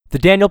The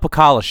Daniel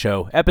Pacala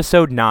Show,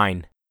 Episode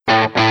 9.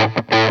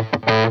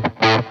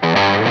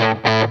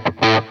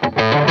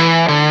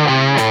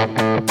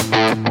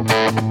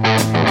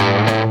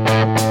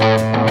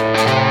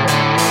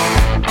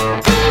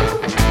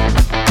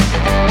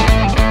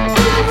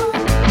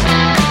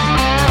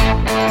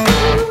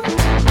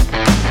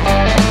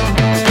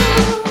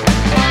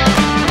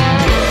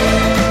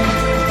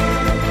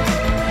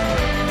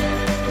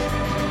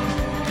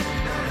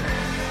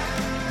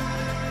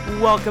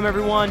 Welcome,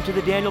 everyone, to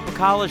the Daniel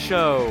Pacala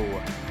Show,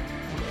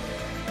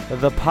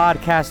 the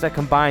podcast that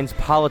combines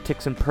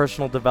politics and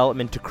personal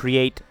development to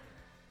create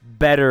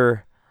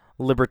better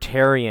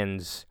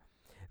libertarians.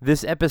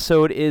 This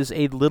episode is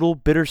a little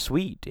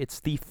bittersweet.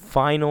 It's the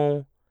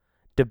final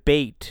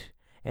debate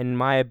and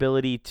my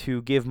ability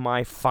to give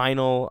my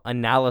final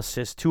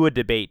analysis to a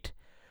debate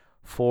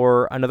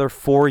for another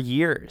 4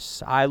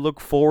 years. I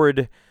look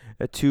forward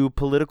to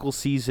political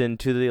season,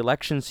 to the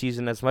election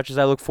season, as much as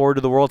I look forward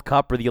to the World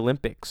Cup or the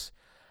Olympics.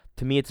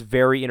 To me, it's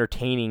very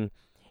entertaining,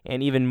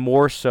 and even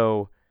more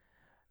so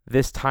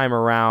this time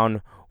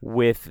around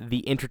with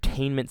the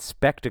entertainment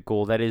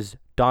spectacle that is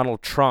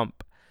Donald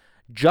Trump,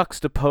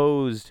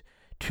 juxtaposed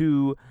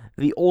to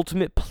the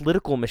ultimate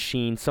political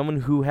machine,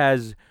 someone who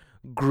has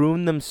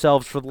groomed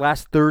themselves for the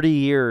last 30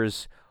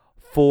 years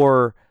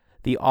for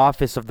the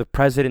office of the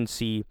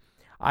presidency.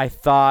 I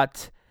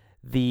thought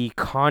the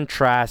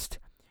contrast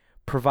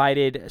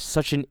provided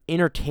such an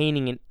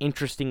entertaining and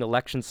interesting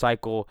election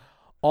cycle.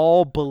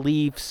 All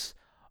beliefs,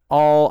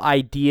 all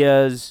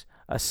ideas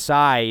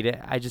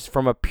aside,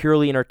 from a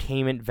purely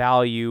entertainment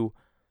value,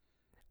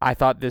 I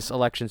thought this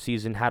election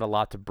season had a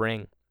lot to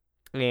bring.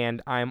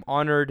 And I'm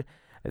honored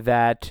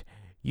that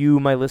you,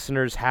 my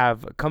listeners,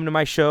 have come to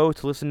my show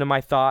to listen to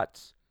my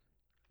thoughts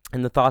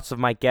and the thoughts of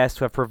my guests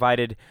who have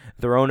provided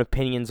their own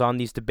opinions on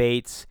these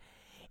debates.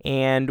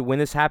 And when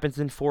this happens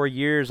in 4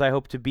 years, I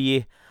hope to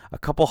be a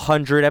couple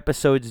hundred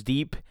episodes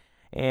deep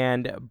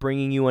and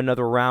bringing you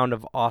another round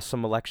of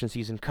awesome election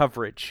season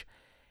coverage.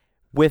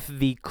 With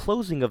the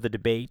closing of the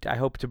debate, I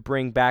hope to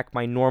bring back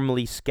my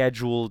normally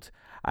scheduled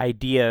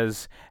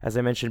ideas, as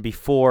I mentioned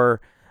before,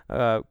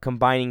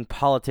 combining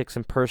politics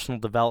and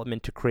personal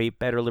development to create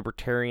better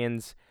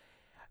libertarians.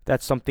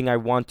 That's something I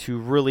want to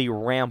really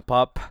ramp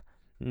up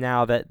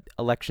now that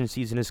election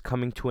season is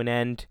coming to an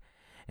end,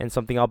 and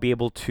something I'll be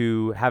able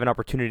to have an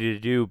opportunity to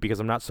do because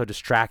I'm not so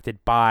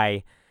distracted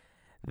by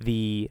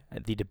the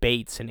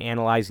debates and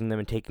analyzing them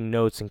and taking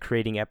notes and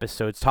creating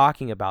episodes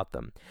talking about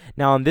them.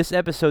 Now, on this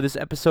episode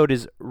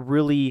is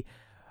really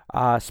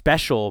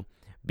special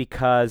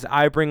because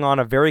I bring on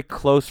a very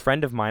close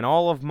friend of mine.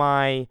 All of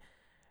my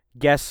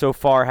guests so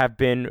far have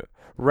been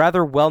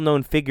rather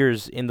well-known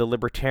figures in the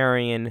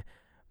libertarian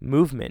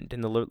movement, in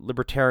the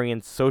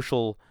libertarian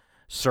social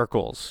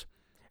circles.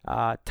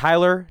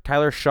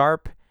 Tyler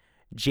Sharp,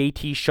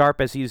 JT Sharp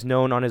as he's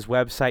known on his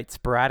website,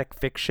 Sporadic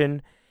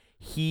Fiction.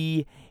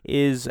 He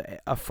is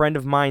a friend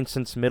of mine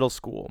since middle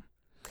school.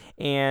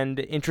 And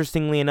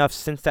interestingly enough,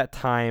 since that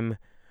time,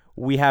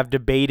 we have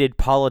debated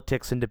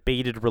politics and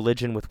debated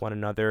religion with one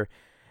another.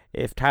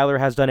 If Tyler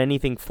has done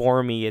anything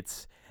for me,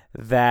 it's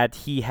that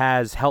he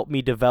has helped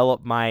me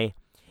develop my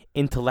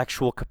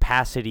intellectual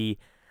capacity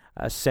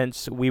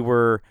since we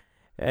were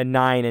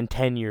 9 and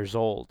 10 years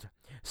old.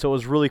 So it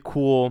was really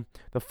cool.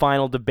 The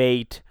final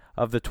debate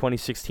of the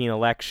 2016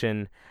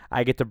 election,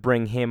 I get to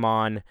bring him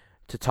on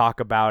to talk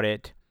about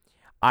it.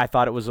 I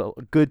thought it was a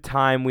good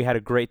time. We had a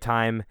great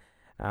time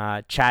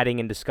chatting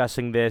and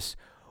discussing this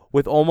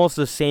with almost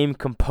the same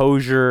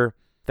composure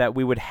that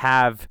we would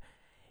have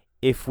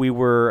if we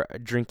were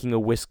drinking a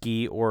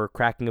whiskey or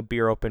cracking a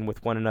beer open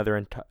with one another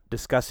and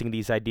discussing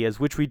these ideas,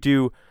 which we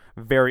do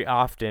very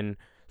often.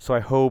 So I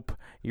hope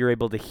you're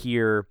able to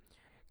hear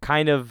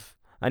kind of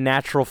a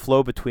natural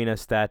flow between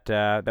us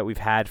that we've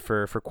had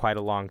for quite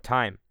a long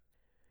time.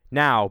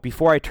 Now,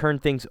 before I turn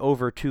things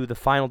over to the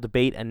final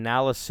debate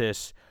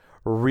analysis,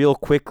 real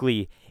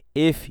quickly,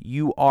 if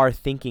you are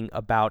thinking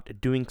about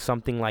doing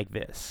something like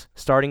this,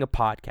 starting a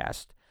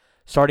podcast,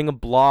 starting a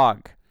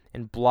blog,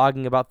 and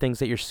blogging about things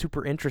that you're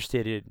super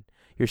interested in,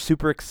 you're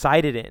super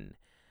excited in,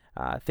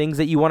 things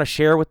that you want to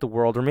share with the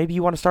world, or maybe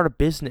you want to start a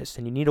business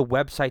and you need a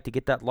website to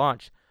get that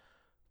launched,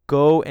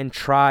 go and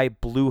try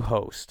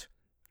Bluehost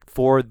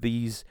for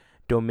these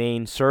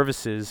domain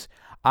services.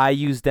 I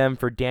use them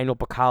for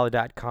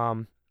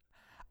danielpacala.com.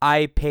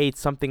 I paid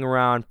something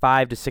around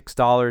 $5 to $6,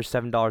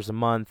 $7 a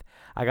month.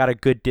 I got a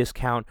good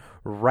discount.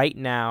 Right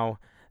now,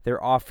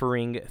 they're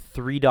offering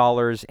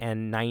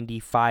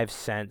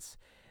 $3.95.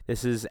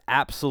 This is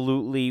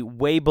absolutely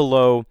way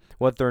below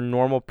what their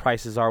normal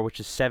prices are,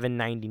 which is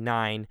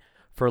 $7.99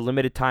 for a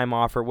limited time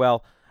offer.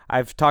 Well,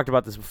 I've talked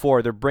about this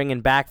before. They're bringing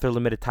back their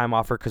limited time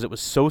offer because it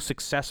was so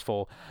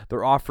successful.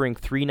 They're offering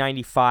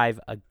 $3.95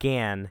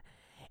 again.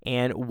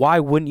 And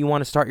why wouldn't you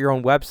want to start your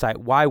own website?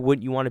 Why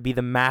wouldn't you want to be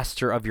the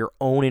master of your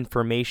own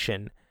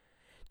information,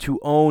 to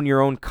own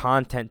your own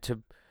content,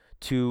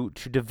 to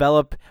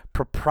develop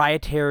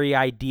proprietary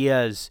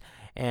ideas,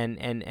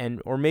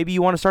 and or maybe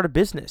you want to start a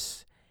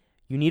business.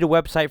 You need a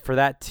website for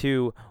that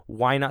too.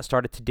 Why not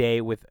start it today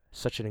with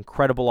such an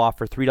incredible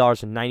offer,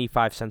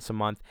 $3.95 a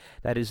month.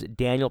 That is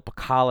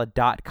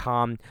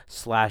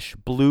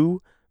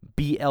danielpacala.com/blue,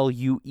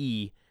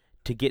 BLUE,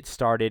 to get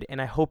started,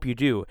 and I hope you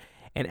do.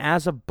 And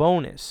as a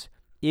bonus,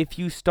 if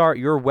you start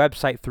your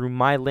website through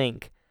my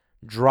link,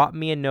 drop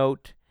me a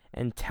note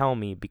and tell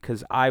me,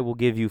 because I will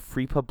give you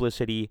free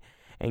publicity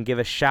and give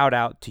a shout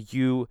out to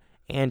you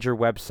and your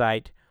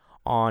website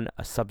on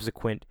a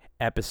subsequent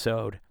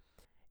episode.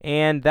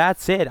 And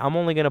that's it. I'm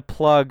only going to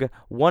plug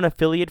one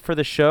affiliate for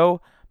the show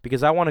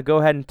because I want to go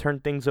ahead and turn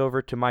things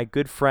over to my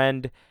good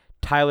friend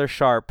Tyler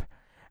Sharp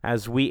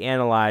as we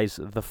analyze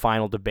the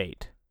final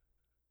debate.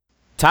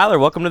 Tyler,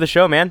 welcome to the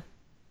show, man.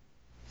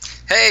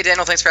 Hey,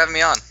 Daniel, thanks for having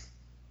me on.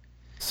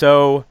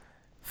 So,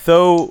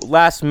 though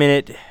last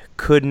minute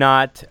could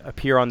not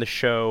appear on the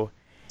show,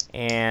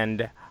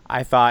 and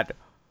I thought,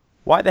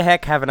 why the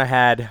heck haven't I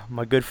had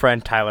my good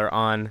friend Tyler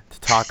on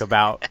to talk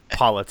about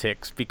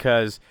politics?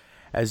 Because,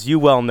 as you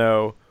well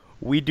know,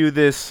 we do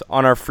this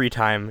on our free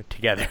time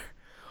together.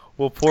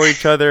 We'll pour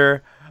each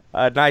other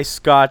a nice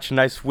scotch, a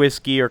nice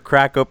whiskey, or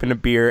crack open a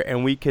beer,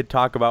 and we could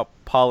talk about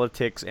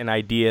politics and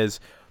ideas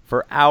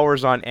for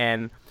hours on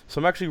end. So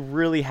I'm actually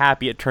really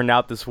happy it turned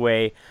out this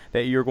way,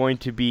 that you're going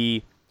to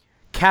be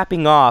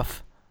capping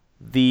off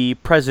the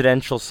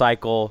presidential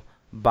cycle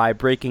by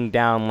breaking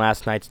down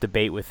last night's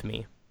debate with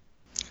me.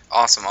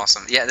 Awesome.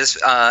 Yeah,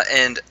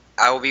 and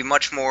I will be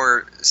much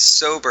more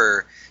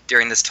sober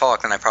during this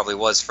talk than I probably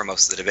was for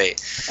most of the debate.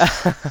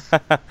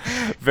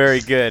 Very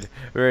good.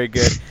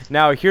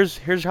 Now,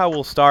 here's how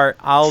we'll start.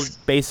 I'll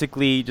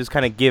basically just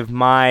kind of give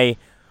my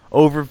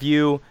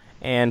overview,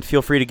 and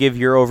feel free to give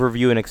your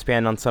overview and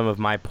expand on some of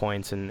my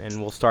points, and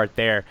we'll start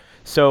there.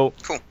 So,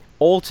 cool.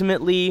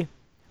 Ultimately,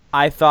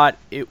 I thought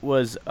it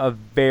was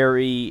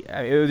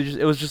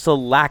it was just a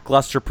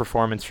lackluster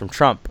performance from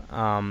Trump.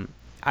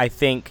 I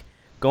think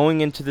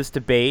going into this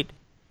debate,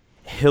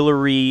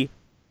 Hillary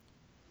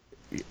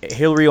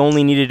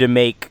only needed to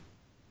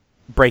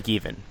break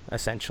even,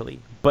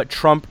 essentially. But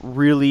Trump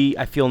really,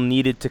 I feel,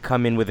 needed to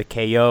come in with a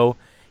KO.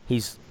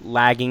 He's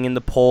lagging in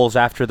the polls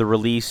after the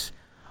release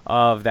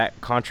of that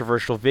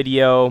controversial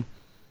video.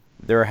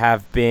 There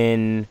have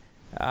been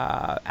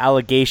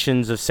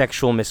allegations of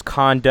sexual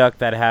misconduct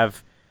that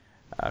have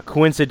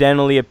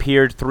coincidentally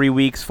appeared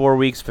 4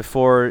 weeks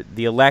before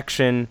the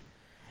election,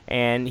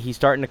 and he's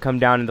starting to come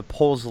down in the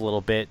polls a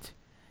little bit.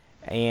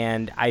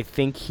 And I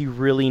think he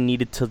really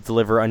needed to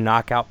deliver a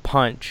knockout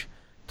punch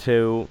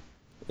to,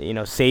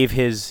 save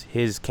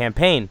his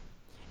campaign.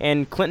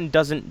 And Clinton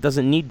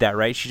doesn't need that,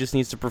 right? She just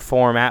needs to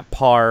perform at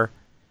par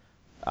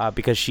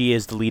because she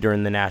is the leader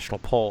in the national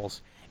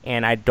polls.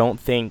 And I don't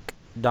think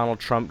Donald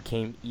Trump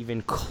came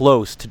even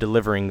close to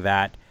delivering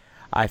that.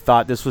 I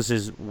thought this was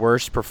his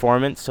worst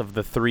performance of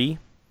the three.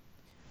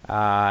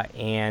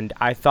 And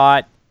I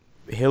thought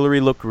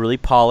Hillary looked really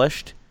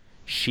polished.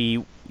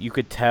 You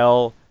could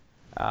tell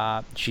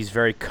she's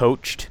very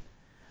coached.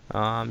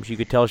 You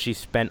could tell she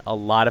spent a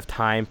lot of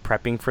time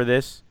prepping for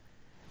this.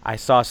 I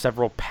saw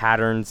several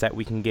patterns that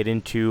we can get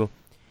into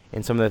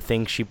in some of the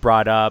things she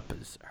brought up,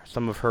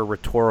 some of her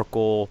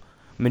rhetorical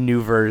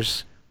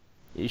maneuvers.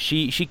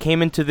 She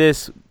came into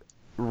this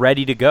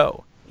ready to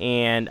go,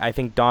 and I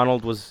think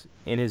Donald was,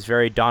 in his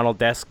very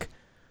Donald-esque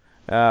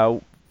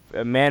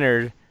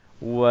manner,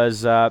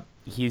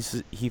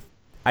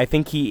 I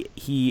think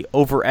he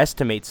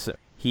overestimates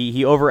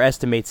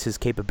his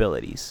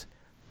capabilities.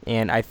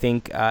 And I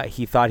think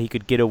he thought he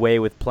could get away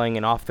with playing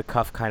an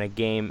off-the-cuff kind of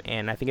game,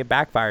 and I think it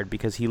backfired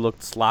because he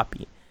looked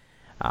sloppy.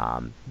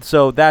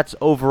 So that's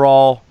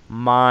overall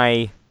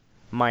my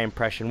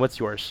impression. What's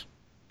yours?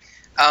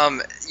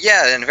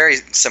 Yeah, in a very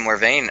similar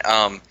vein.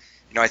 I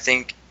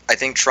think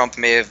Trump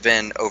may have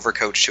been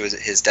overcoached to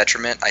his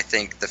detriment. I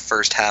think the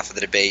first half of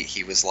the debate,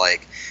 he was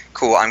like,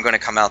 "Cool, I'm going to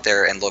come out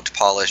there and look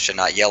polished and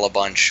not yell a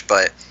bunch,"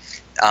 but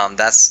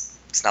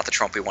it's not the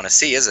Trump we want to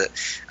see, is it?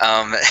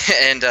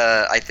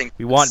 I think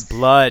we want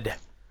blood.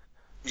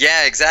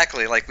 Yeah,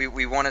 exactly. Like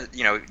we want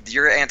to,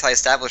 you're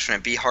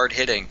anti-establishment, be hard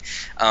hitting.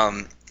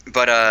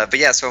 But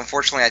yeah. So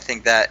unfortunately, I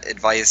think that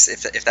advice,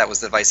 if that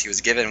was the advice he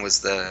was given, was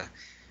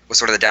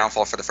sort of the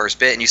downfall for the first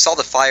bit. And you saw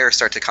the fire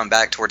start to come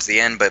back towards the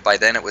end, but by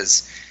then it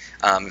was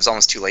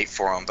almost too late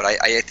for him. But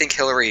I think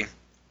Hillary,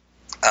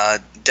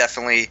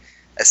 definitely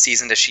as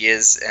seasoned as she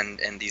is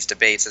in these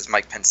debates, as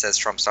Mike Pence says,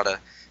 Trump's not a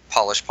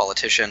polished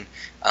politician.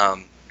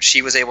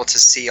 She was able to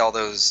see all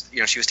those.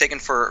 She was taken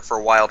for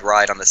a wild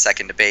ride on the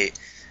second debate,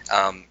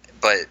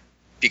 but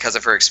because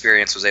of her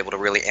experience, was able to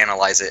really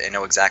analyze it and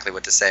know exactly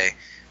what to say.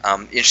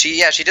 And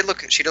she did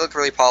look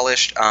really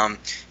polished.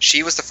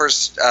 She was the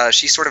first.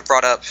 She sort of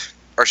brought up,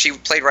 or she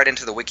played right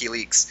into the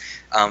WikiLeaks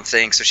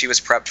thing, so she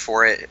was prepped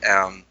for it.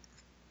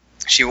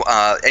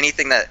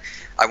 Anything that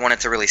I wanted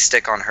to really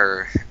stick on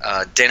her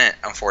didn't,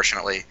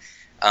 unfortunately.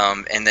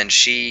 And then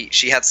she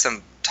had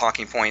some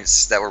talking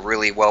points that were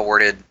really well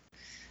worded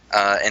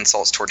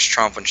insults towards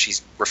Trump when she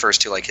refers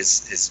to like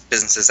his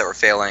businesses that were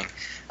failing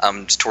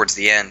towards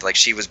the end. Like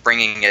she was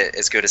bringing it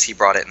as good as he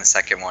brought it in the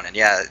second one. And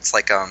yeah, it's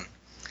like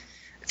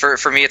it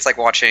For me, it's like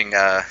watching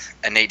a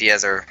Nate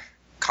Diaz or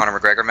Conor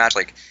McGregor match.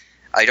 Like,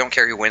 I don't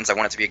care who wins. I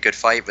want it to be a good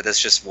fight, but this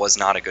just was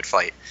not a good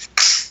fight.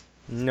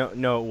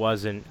 No, it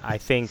wasn't. I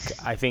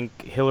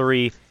think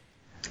Hillary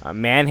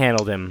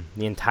manhandled him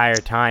the entire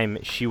time.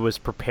 She was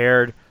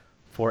prepared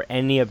for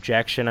any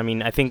objection. I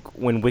mean, I think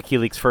when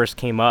WikiLeaks first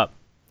came up,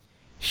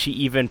 she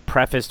even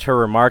prefaced her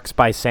remarks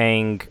by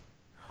saying,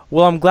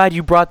 "Well, I'm glad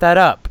you brought that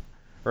up,"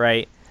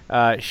 right?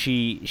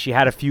 She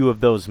had a few of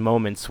those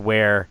moments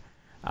where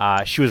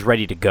she was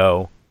ready to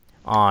go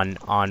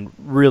on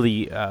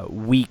really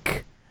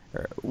weak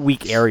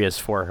areas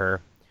for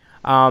her.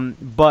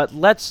 But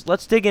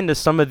let's dig into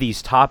some of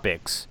these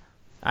topics.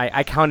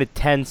 I counted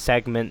 10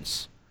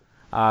 segments.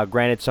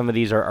 Granted, some of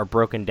these are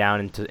broken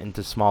down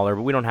into smaller,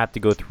 but we don't have to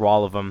go through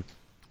all of them.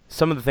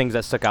 Some of the things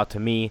that stuck out to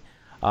me.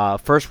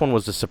 First one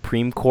was the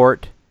Supreme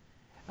Court.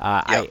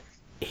 Yep.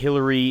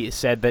 Hillary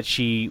said that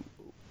she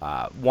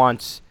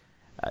wants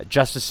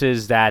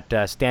justices that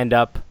stand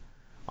up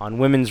on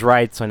women's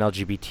rights, on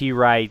LGBT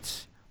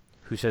rights,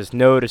 who says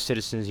no to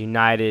Citizens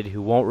United,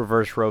 who won't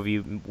reverse Roe v.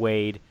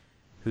 Wade,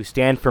 who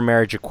stand for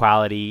marriage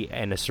equality,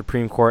 and a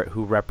Supreme Court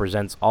who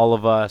represents all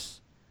of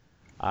us,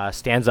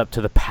 stands up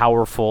to the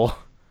powerful.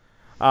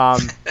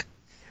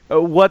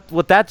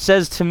 What that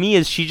says to me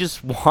is she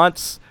just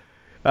wants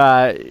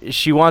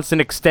an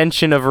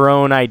extension of her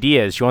own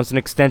ideas. She wants an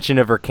extension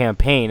of her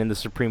campaign in the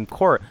Supreme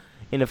Court,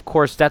 and of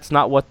course that's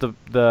not what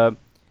the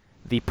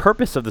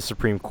purpose of the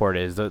Supreme Court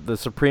is. The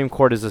Supreme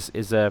Court is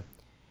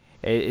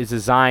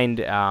designed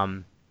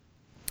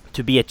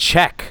to be a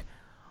check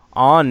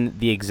on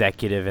the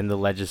executive and the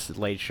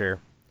legislature,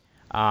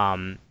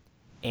 and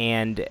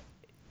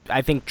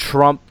I think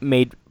Trump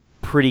made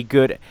pretty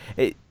good.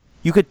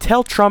 You could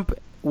tell Trump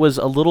was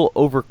a little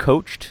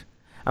overcoached.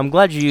 I'm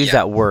glad you used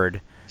that word,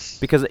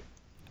 because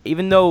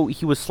even though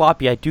he was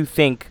sloppy, I do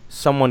think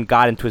someone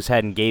got into his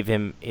head and gave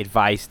him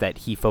advice that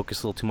he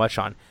focused a little too much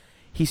on.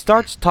 He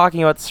starts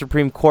talking about the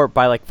Supreme Court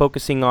by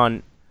focusing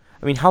on.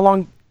 I mean, how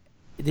long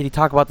did he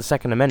talk about the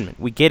Second Amendment?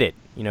 We get it.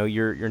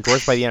 You're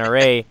endorsed by the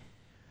NRA.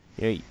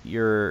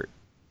 You're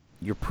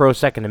pro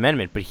Second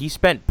Amendment, but he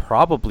spent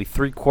probably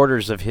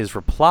 3/4 of his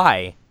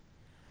reply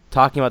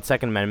talking about the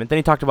Second Amendment. Then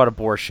he talked about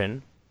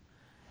abortion,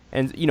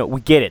 and we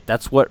get it.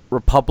 That's what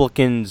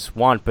Republicans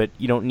want, but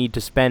you don't need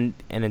to spend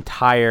an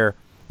entire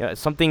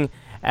something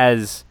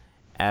as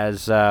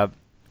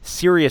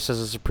serious as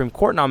a Supreme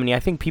Court nominee. I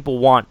think people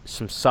want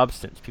some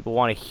substance. People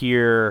want to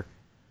hear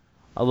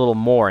a little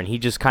more, and he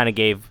just kind of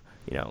gave,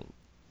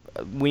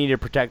 we need to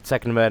protect the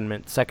Second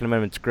Amendment. Second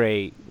Amendment's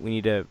great. We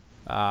need to,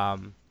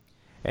 and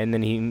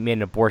then he made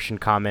an abortion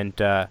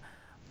comment,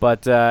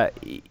 but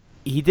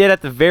he did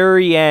at the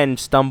very end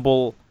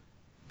stumble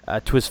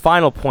to his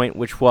final point,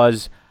 which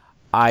was,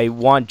 I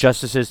want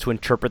justices to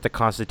interpret the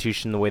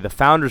Constitution the way the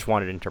founders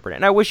wanted to interpret it.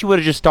 And I wish he would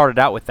have just started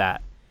out with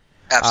that.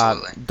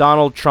 Absolutely.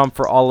 Donald Trump,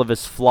 for all of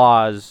his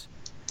flaws,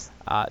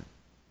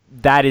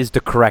 that is the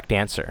correct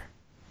answer.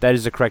 That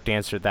is the correct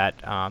answer, that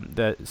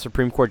the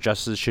Supreme Court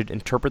justices should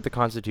interpret the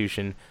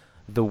Constitution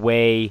the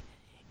way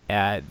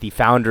the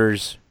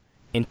founders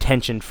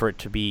intentioned for it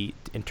to be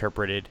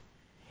interpreted.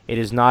 It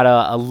is not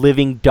a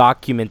living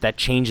document that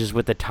changes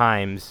with the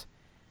times.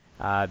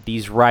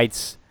 These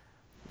rights,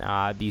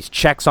 these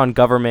checks on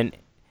government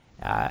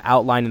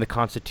outlined in the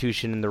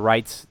Constitution and the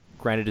rights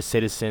granted to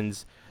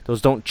citizens, those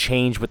don't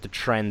change with the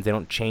trends. They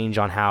don't change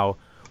on how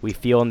we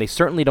feel, and they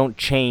certainly don't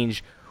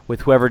change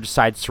with whoever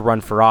decides to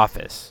run for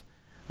office.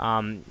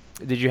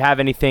 Did you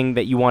have anything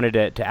that you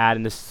wanted to add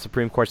in this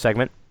Supreme Court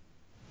segment?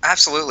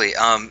 Absolutely.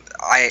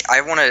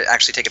 I want to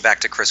actually take it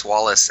back to Chris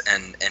Wallace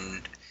and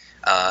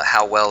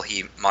how well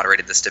he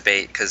moderated this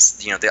debate, because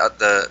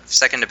the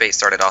second debate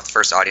started off. The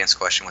first audience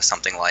question was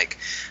something like,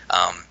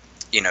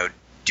 do you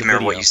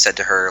remember what you said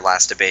to her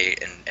last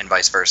debate, and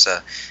vice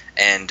versa,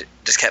 and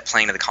just kept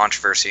playing to the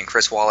controversy. And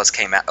Chris Wallace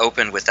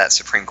opened with that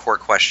Supreme Court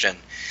question,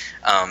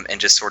 and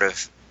just sort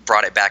of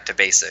brought it back to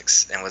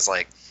basics and was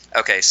like,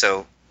 okay,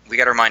 so we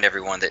got to remind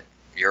everyone that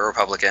you're a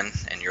Republican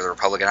and you're the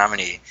Republican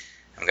nominee.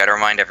 I've got to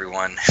remind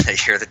everyone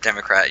that you're the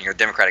Democrat and you're the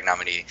Democratic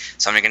nominee.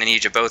 So I'm going to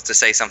need you both to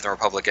say something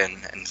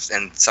Republican and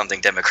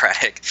something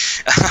Democratic.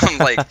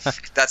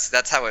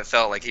 That's how it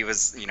felt. Like he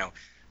was,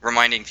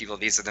 reminding people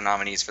these are the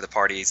nominees for the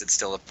parties. It's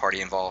still a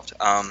party involved.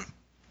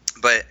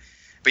 But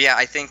yeah,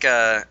 I think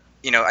I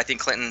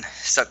think Clinton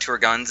stuck to her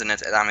guns, and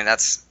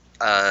that's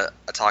a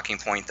talking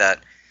point that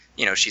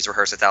she's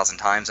rehearsed 1,000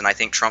 times. And I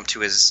think Trump, to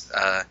his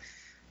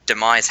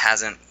demise,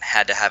 hasn't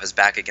had to have his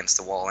back against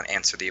the wall and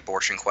answer the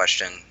abortion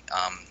question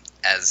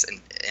as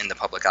in the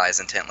public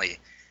eyes intently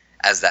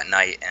as that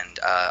night. And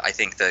I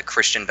think the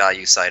Christian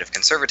value side of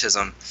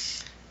conservatism,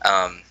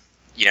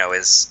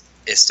 is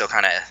still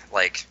kind of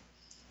like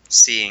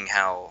seeing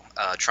how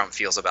Trump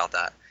feels about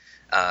that.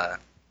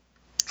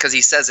 Because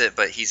he says it,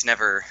 but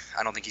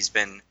I don't think he's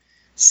been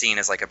seen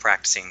as like a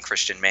practicing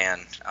Christian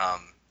man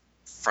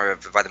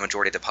by the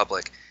majority of the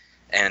public.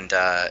 And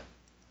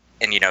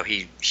and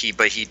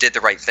but he did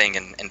the right thing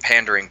in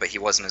pandering, but he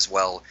wasn't as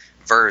well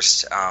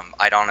versed,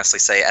 I'd honestly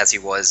say, as he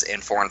was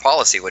in foreign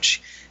policy,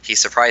 which he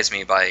surprised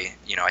me by.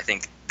 I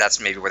think that's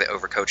maybe where the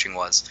overcoaching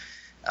was,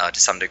 to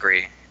some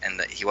degree, and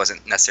that he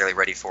wasn't necessarily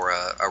ready for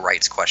a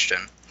rights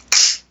question.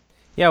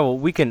 Yeah, well,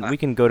 we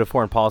can go to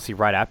foreign policy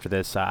right after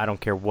this. I don't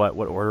care what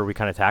order we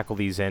kind of tackle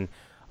these in,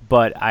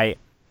 but I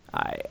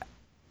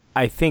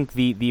think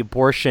the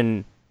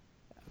abortion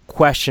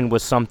question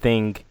was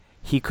something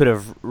he could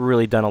have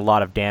really done a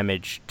lot of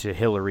damage to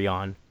Hillary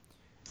on,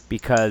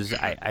 because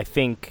I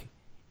think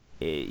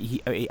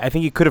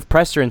he could have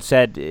pressed her and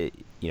said,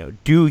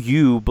 do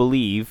you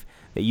believe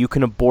that you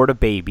can abort a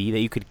baby, that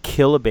you could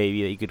kill a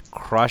baby, that you could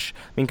crush?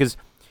 I mean, because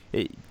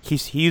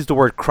he used the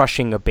word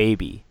crushing a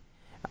baby.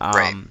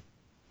 Right.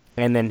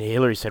 And then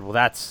Hillary said, well,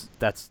 that's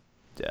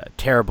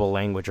terrible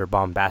language or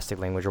bombastic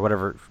language or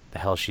whatever the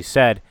hell she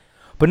said.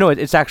 But no,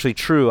 it's actually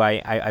true.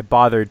 I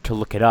bothered to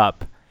look it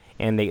up,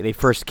 and they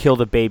first kill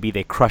the baby,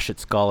 they crush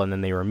its skull, and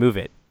then they remove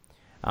it.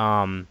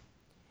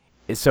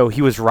 So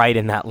he was right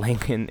in that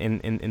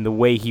in the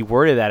way he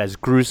worded that, as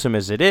gruesome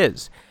as it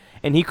is.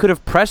 And he could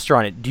have pressed her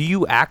on it. Do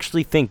you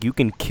actually think you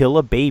can kill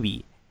a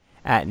baby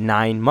at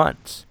 9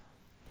 months?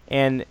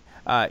 And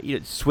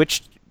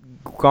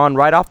gone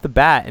right off the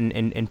bat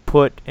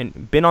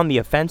and been on the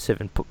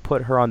offensive and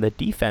put her on the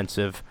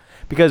defensive,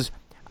 because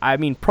I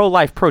mean,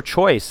 pro-life,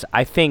 pro-choice,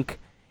 I think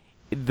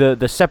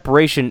the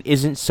separation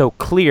isn't so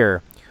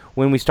clear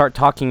when we start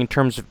talking in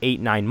terms of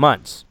 8-9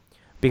 months,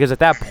 because at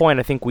that point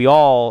I think we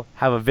all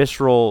have a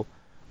visceral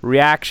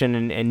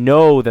reaction and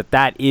know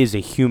that is a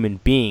human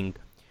being.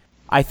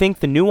 I think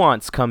the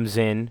nuance comes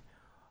in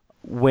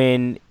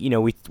when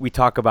we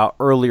talk about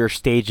earlier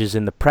stages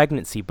in the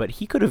pregnancy, but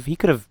he could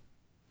have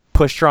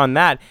pushed her on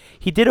that.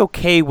 He did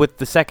okay with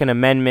the Second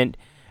Amendment.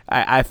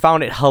 I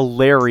found it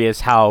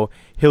hilarious how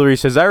Hillary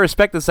says, I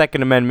respect the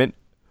Second Amendment,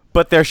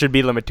 but there should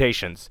be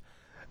limitations.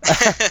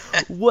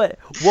 What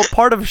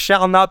part of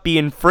shall not be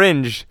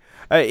infringed?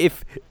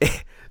 If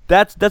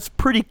that's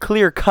pretty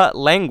clear-cut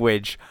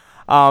language.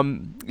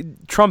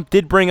 Trump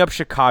did bring up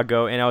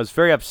Chicago, and I was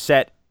very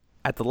upset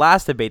at the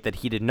last debate that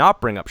he did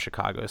not bring up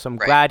Chicago, so I'm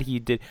glad he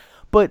did.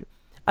 But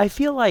I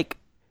feel like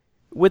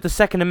with the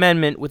Second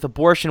Amendment, with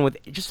abortion, with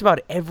just about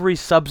every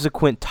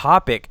subsequent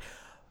topic,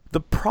 the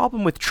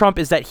problem with Trump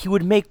is that he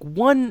would make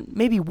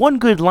maybe one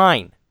good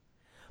line,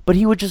 but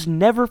he would just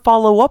never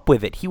follow up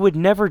with it. He would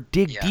never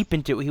dig deep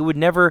into it. He would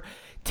never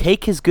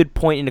take his good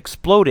point and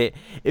explode it.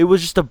 It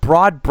was just a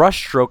broad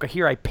brushstroke.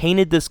 Here, I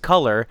painted this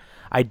color.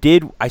 I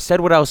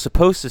said what I was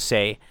supposed to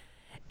say,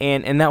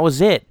 and that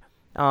was it.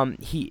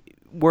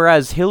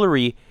 Whereas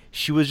Hillary,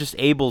 she was just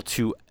able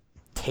to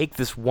take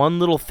this one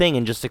little thing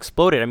and just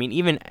explode it. I mean,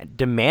 even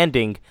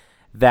demanding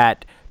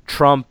that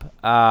Trump,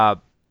 what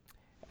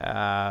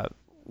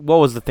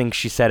was the thing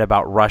she said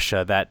about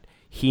Russia, that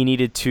he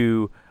needed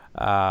to,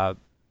 do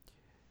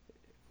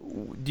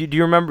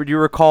you remember, do you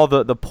recall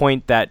the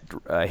point that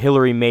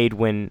Hillary made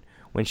when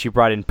she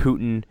brought in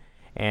Putin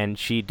and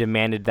she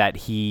demanded that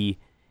he,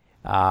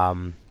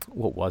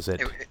 what was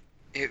it?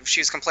 She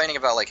was complaining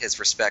about like his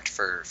respect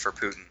for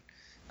Putin.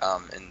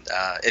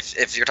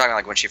 If you're talking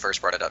like when she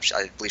first brought it up,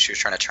 I believe she was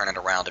trying to turn it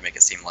around to make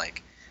it seem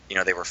like,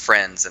 they were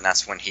friends, and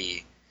that's when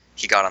he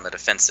got on the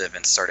defensive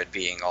and started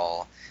being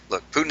all,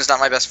 look, Putin's not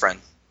my best friend.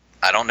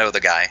 I don't know the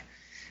guy.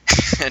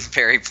 In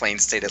very plain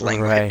stated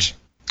language. Right.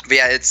 But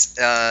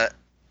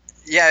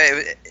yeah,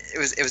 it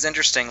was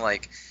interesting,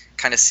 like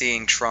kind of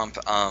seeing Trump,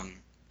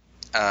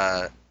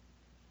 not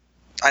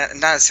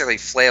necessarily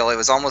flail. It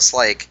was almost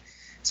like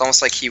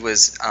he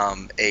was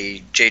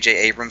a J.J.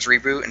 Abrams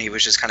reboot, and he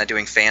was just kind of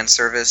doing fan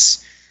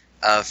service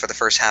for the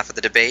first half of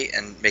the debate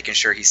and making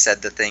sure he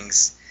said the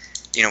things,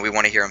 we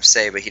want to hear him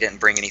say, but he didn't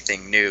bring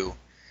anything new.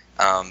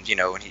 And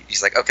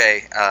he's like,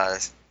 okay,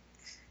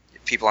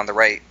 people on the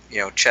right,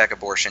 check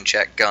abortion,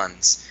 check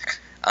guns.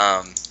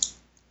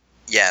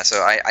 So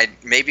I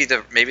maybe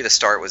the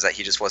start was that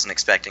he just wasn't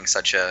expecting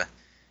such a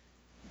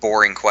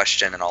boring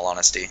question, in all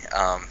honesty.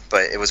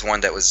 But it was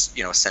one that was,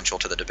 essential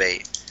to the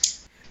debate.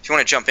 If you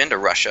want to jump into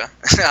Russia,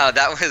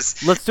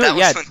 let's do it.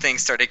 Was when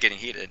things started getting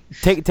heated.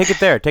 Take it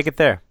there. Take it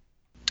there.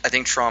 I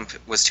think Trump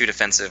was too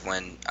defensive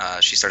when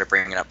she started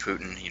bringing up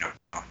Putin.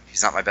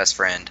 He's not my best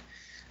friend.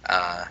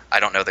 I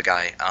don't know the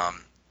guy.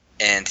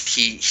 And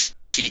he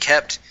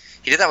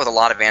did that with a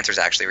lot of answers,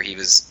 actually, where he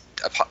was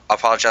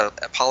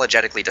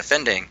apologetically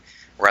defending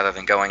rather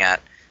than going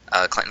at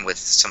Clinton with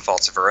some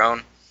faults of her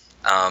own.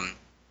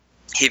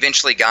 He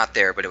eventually got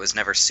there, but it was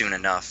never soon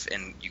enough,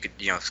 and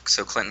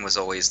so Clinton was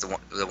always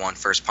the one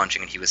first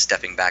punching, and he was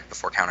stepping back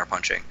before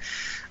counterpunching.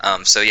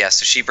 So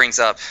she brings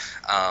up,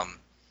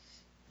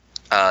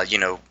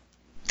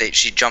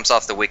 she jumps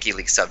off the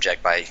WikiLeaks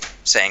subject by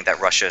saying that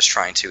Russia is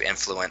trying to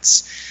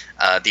influence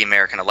the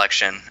American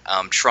election.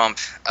 Trump,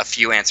 a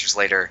few answers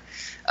later,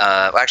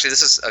 actually,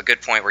 this is a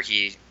good point where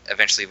he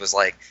eventually was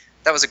like,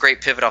 that was a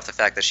great pivot off the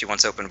fact that she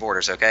wants open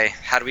borders, okay?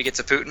 How do we get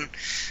to Putin?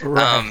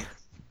 Right.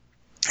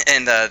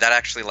 And that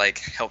actually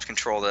helped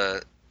control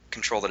the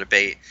control the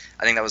debate.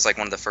 I think that was like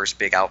one of the first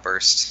big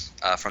outbursts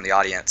from the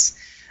audience.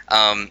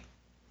 But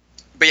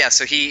yeah,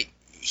 so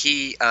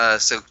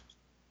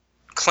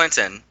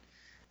Clinton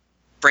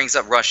brings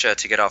up Russia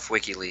to get off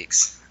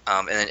WikiLeaks,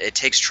 and then it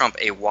takes Trump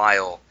a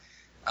while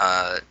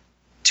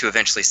to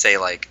eventually say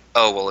like,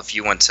 oh well, if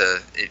you want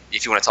to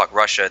talk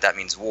Russia, that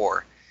means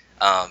war,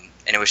 and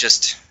it was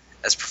just,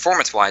 as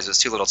performance-wise, it was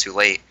too little, too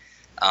late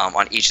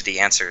on each of the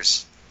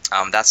answers.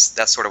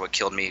 That's sort of what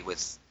killed me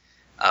with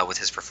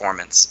his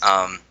performance.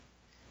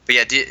 But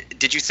yeah,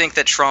 did you think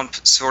that Trump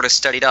sort of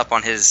studied up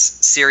on his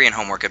Syrian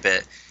homework a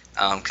bit?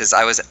 Because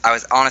I was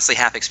honestly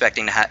half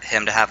expecting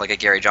him to have like a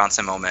Gary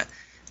Johnson moment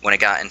when it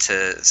got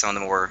into some of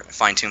the more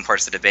fine-tuned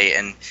parts of the debate,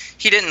 and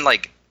he didn't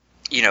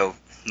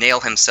nail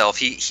himself.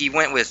 He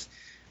went with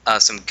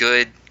some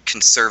good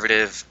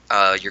conservative,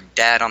 your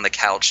dad on the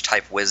couch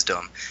type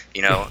wisdom,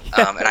 and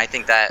I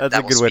think that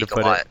will speak a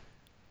lot.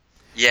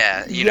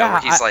 Yeah, where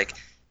he's like,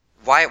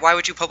 why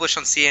would you publish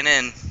on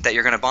CNN that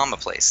you're going to bomb a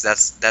place?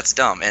 That's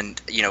dumb.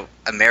 And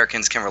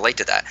Americans can relate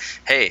to that.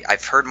 Hey,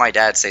 I've heard my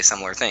dad say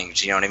similar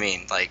things. You know what I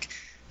mean? Like,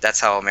 that's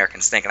how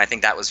Americans think, and I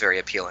think that was very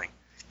appealing.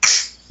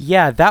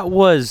 Yeah, that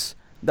was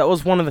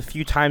one of the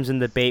few times in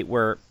the debate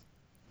where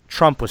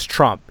Trump was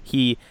Trump.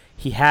 He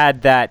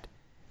had that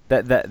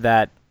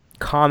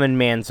common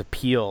man's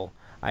appeal.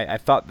 I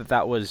thought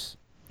that was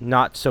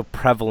not so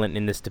prevalent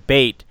in this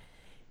debate.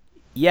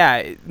 Yeah,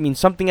 I mean,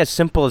 something as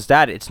simple as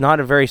that. It's not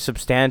a very it's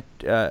not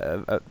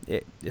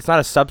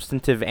a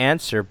substantive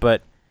answer,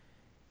 but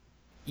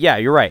yeah,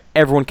 you're right.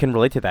 Everyone can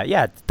relate to that.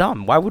 Yeah, it's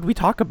dumb. Why would we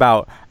talk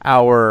about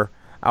our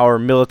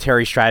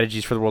military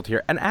strategies for the world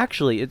here? And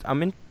actually,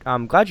 I'm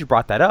glad you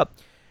brought that up.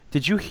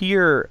 Did you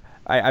hear?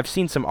 I've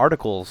seen some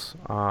articles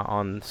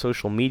on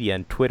social media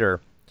and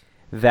Twitter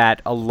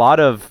that a lot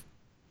of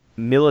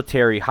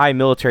high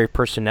military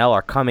personnel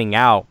are coming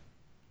out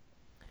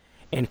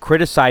and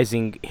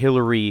criticizing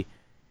Hillary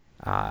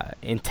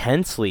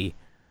intensely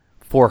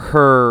for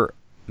her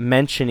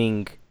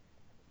mentioning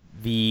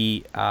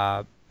the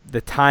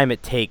time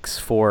it takes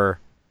for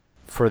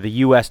the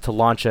U.S. to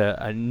launch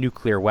a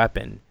nuclear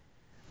weapon.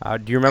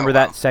 Do you remember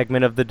that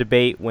segment of the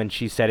debate when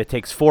she said it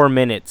takes 4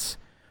 minutes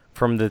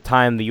from the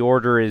time the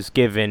order is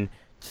given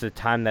to the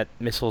time that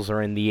missiles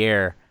are in the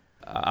air?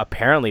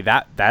 Apparently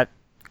that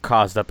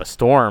caused up a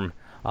storm.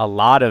 A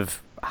lot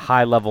of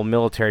high-level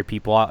military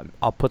people.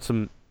 I'll put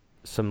some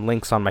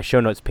links on my show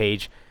notes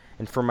page.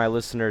 And for my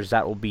listeners,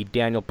 that will be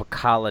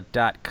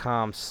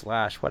danielpacala.com/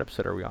 what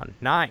episode are we on?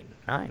 9.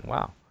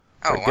 Wow.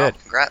 Pretty good.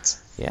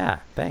 Congrats. Yeah,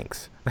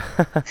 thanks. So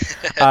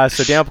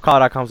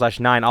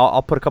danielpacala.com/9.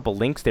 I'll put a couple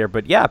links there.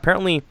 But yeah,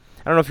 apparently,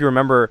 I don't know if you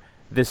remember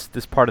this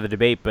part of the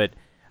debate, but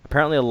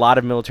apparently a lot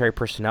of military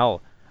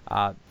personnel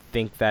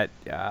think that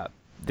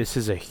this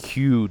is a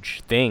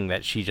huge thing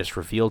that she just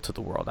revealed to the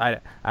world. I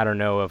don't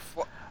know if...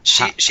 Well,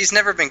 she's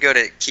never been good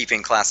at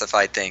keeping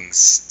classified things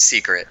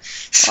secret.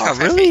 So, oh,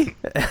 really?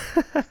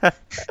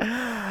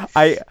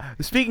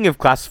 Speaking of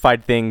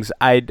classified things,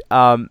 I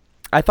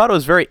thought it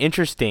was very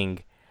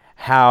interesting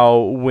how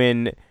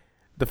when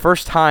the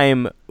first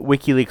time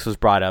WikiLeaks was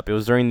brought up, it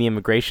was during the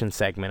immigration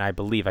segment, I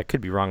believe. I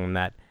could be wrong on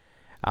that.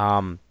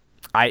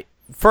 I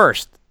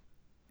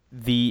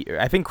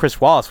think Chris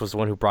Wallace was the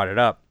one who brought it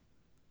up.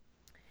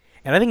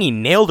 And I think he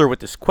nailed her with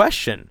this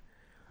question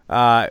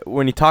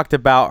when he talked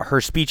about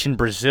her speech in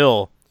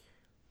Brazil,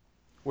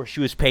 where she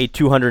was paid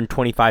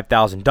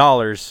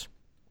 $225,000,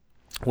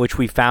 which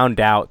we found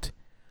out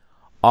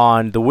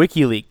on the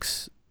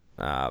WikiLeaks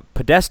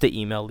Podesta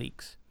email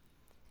leaks.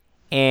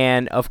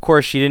 And, of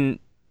course, she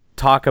didn't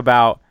talk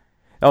about...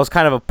 That was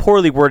kind of a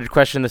poorly worded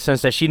question in the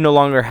sense that she no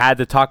longer had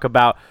to talk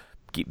about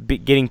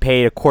getting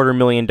paid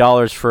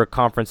 $250,000 for a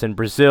conference in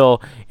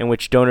Brazil in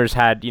which donors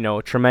had,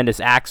 tremendous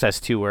access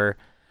to her.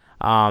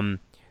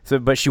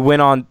 But she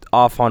went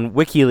off on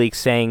WikiLeaks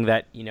saying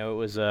that, it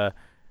was a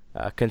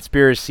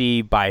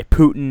conspiracy by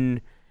Putin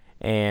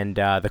and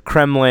the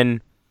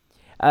Kremlin.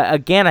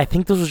 Again, I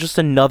think this was just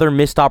another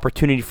missed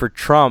opportunity for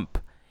Trump.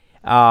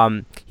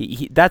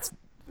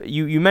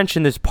 You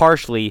mentioned this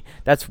partially.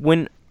 That's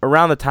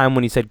around the time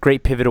when he said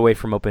great pivot away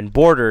from open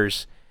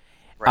borders.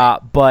 Right.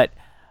 But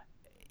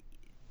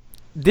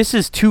this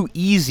is too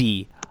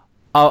easy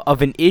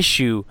of an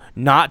issue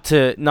not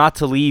to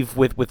leave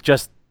with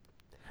just...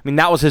 I mean,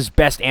 that was his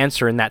best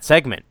answer in that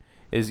segment,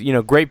 is,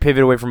 great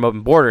pivot away from open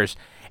borders.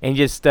 And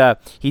just,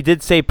 he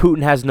did say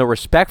Putin has no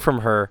respect for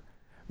her,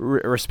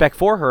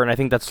 and I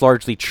think that's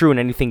largely true in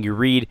anything you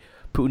read.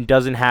 Putin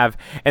doesn't have,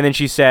 and then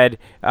she said,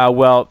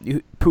 well,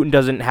 Putin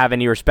doesn't have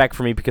any respect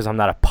for me because I'm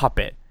not a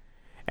puppet.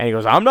 And he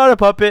goes, I'm not a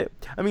puppet.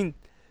 I mean...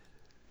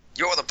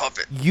 You're the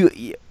puppet. You're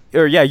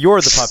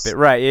the puppet,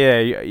 right,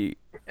 yeah.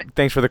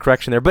 Thanks for the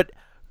correction there. But,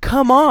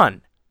 come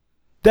on.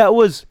 That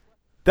was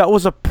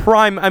a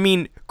prime... I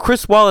mean...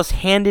 Chris Wallace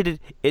handed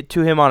it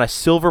to him on a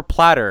silver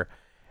platter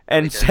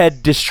and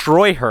said,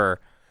 destroy her.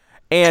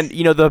 And,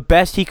 the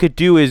best he could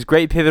do is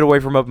great pivot away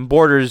from open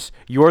borders.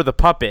 You're the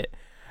puppet.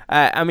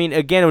 I mean,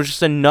 again, it was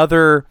just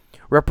another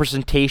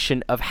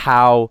representation of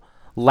how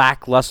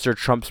lackluster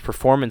Trump's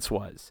performance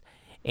was.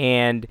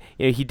 And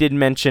he did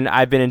mention,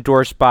 I've been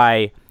endorsed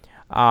by,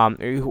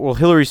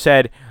 Hillary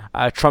said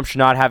Trump should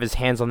not have his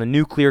hands on the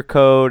nuclear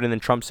code, and then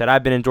Trump said,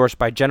 I've been endorsed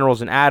by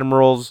generals and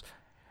admirals,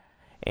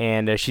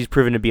 and she's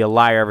proven to be a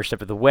liar every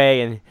step of the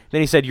way. And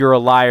then he said, you're a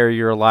liar,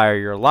 you're a liar,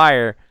 you're a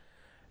liar.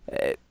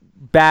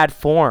 Bad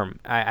form.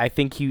 I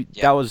think he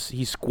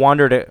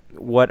squandered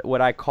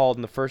what I called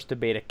in the first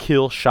debate a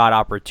kill shot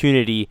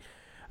opportunity.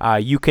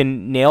 You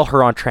can nail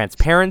her on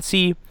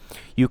transparency.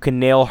 You can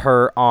nail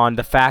her on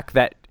the fact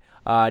that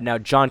now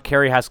John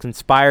Kerry has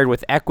conspired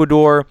with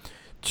Ecuador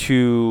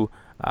to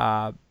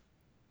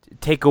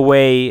take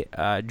away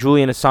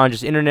Julian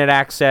Assange's internet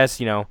access.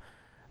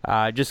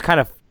 Just kind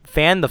of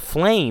fan the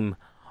flame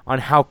on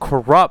how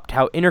corrupt,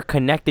 how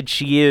interconnected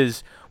she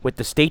is with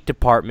the State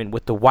Department,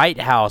 with the White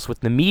House,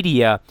 with the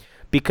media,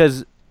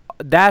 because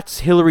that's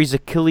Hillary's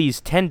Achilles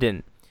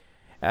tendon.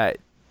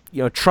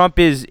 Trump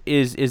is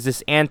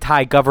this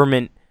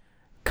anti-government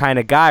kind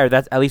of guy, or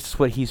that's at least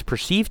what he's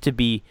perceived to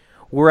be,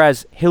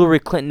 whereas Hillary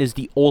Clinton is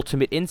the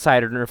ultimate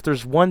insider. And if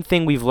there's one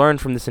thing we've learned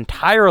from this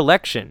entire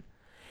election,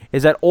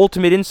 is that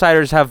ultimate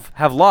insiders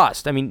have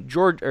lost. I mean,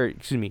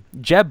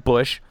 Jeb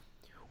Bush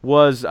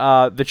was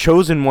the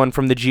chosen one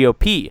from the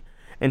GOP,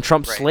 and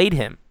Trump slayed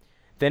him.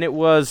 Then it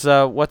was,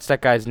 what's that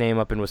guy's name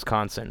up in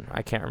Wisconsin?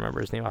 I can't remember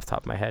his name off the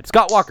top of my head.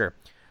 Scott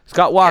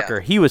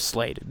Walker. He was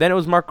slayed. Then it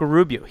was Marco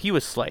Rubio. He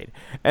was slayed.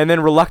 And then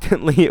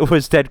reluctantly it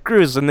was Ted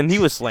Cruz, and then he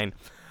was slain.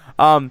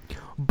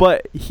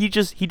 But he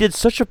did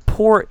such a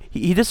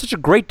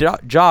great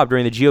job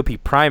during the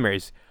GOP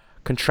primaries,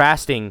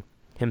 contrasting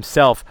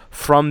himself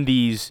from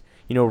these,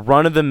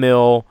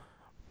 run-of-the-mill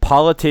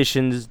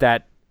politicians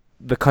that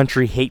the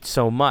country hates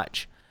so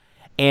much.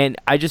 And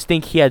I just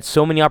think he had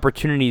so many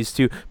opportunities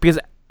because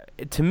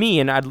to me,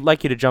 and I'd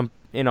like you to jump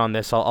in on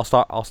this, I'll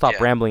stop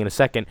rambling in a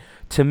second.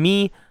 To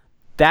me,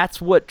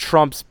 that's what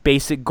Trump's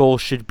basic goal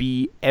should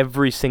be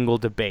every single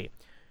debate.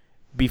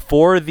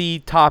 Before the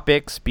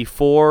topics,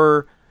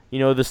 before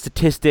the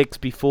statistics,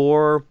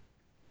 before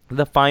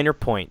the finer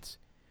points,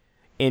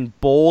 in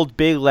bold,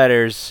 big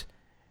letters,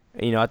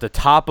 at the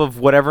top of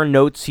whatever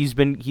notes he's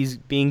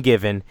being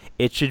given,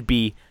 it should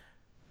be,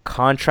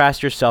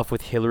 contrast yourself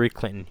with Hillary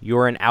Clinton.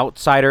 You're an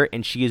outsider,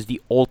 and she is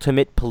the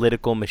ultimate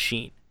political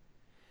machine.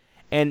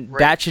 And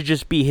that should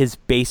just be his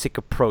basic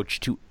approach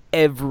to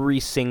every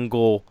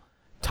single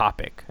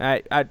topic.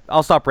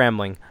 I'll stop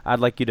rambling. I'd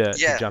like you to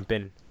jump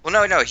in.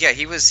 Well, no,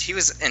 he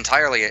was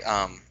entirely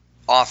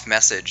off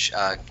message.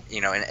 And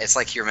it's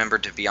like he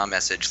remembered to be on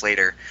message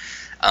later,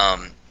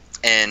 and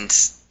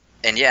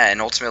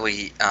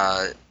ultimately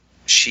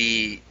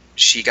she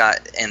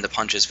got in the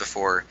punches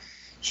before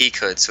he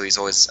could. So he was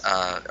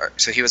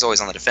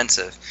always on the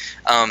defensive,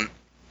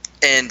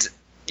 and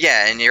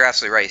you're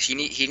absolutely right. He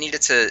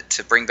needed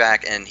to bring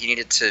back, and he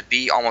needed to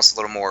be almost a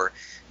little more,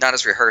 not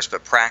as rehearsed,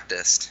 but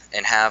practiced,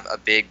 and have a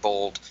big,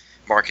 bold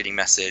marketing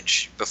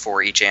message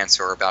before each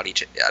answer about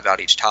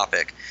each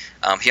topic.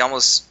 He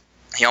almost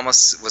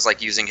was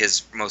like using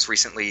his most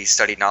recently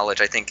studied knowledge.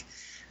 I think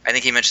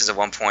he mentions at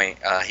one point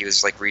he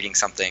was like reading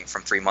something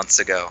from 3 months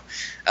ago,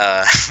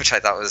 which I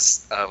thought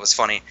was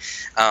funny,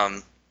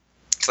 to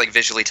like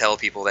visually tell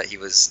people that he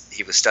was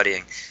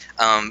studying.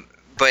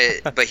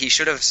 But he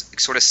should have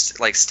sort of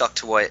like stuck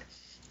to what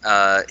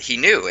he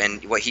knew,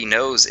 and what he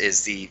knows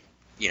is the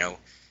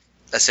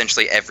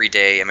essentially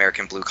everyday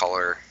American blue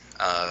collar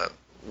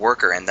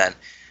worker, and that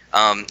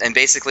and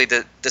basically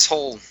this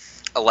whole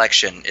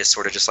election is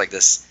sort of just like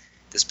this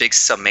big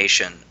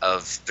summation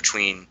of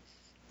between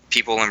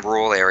people in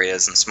rural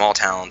areas and small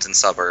towns and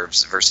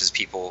suburbs versus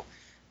people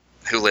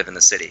who live in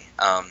the city.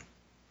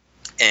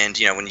 And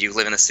when you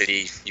live in the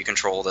city, you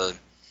control the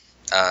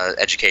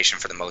education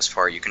for the most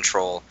part. You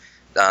control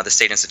the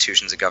state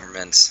institutions of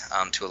government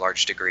to a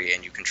large degree,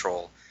 and you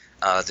control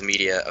the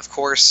media, of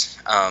course.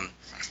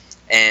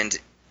 And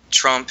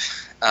Trump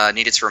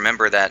needed to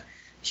remember that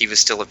he was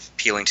still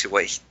appealing to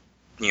what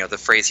the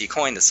phrase he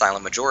coined, the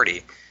silent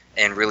majority,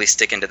 and really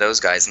stick into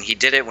those guys. And he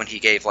did it when he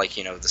gave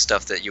the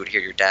stuff that you would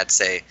hear your dad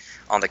say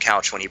on the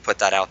couch when he put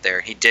that out there.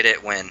 He did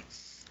it when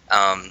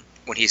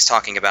he's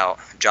talking about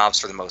jobs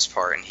for the most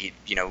part, and he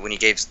when he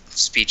gave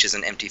speeches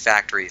in empty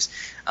factories,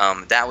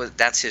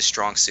 that's his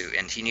strong suit.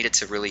 And he needed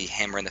to really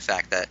hammer in the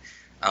fact that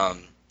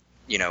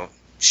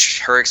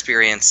her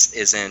experience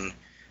is in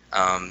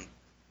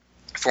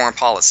foreign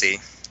policy,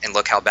 and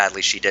look how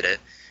badly she did it,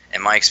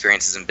 and my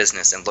experience is in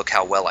business, and look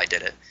how well I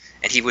did it.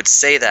 And he would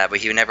say that, but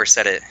he never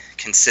said it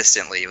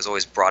consistently. It was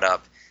always brought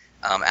up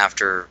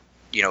after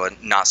a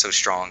not so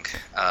strong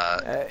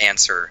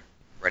answer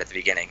right at the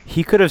beginning.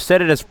 He could have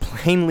said it as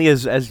plainly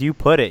as you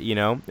put it,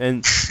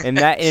 and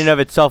that in and of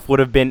itself would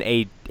have been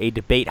a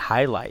debate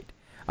highlight.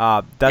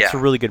 That's a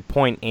really good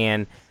point,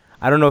 and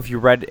I don't know if you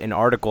read an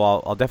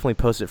article. I'll definitely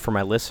post it for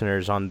my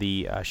listeners on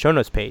the show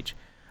notes page,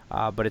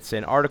 but it's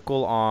an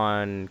article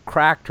on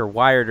Cracked or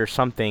Wired or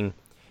something,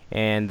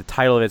 and the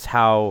title of it is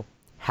How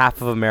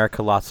Half of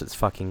America Lost Its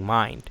Fucking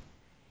Mind.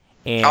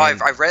 And I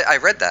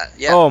read that.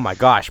 Yeah. Oh my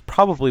gosh,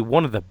 probably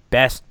one of the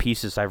best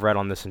pieces I've read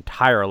on this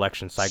entire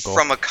election cycle.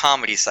 From a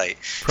comedy site.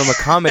 From a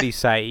comedy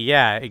site,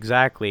 yeah,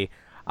 exactly.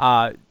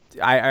 I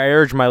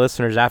urge my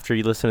listeners, after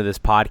you listen to this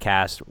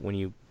podcast, when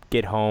you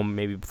get home,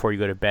 maybe before you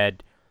go to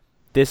bed,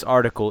 this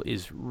article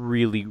is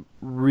really,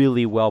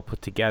 really well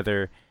put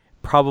together.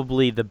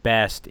 Probably the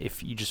best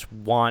if you just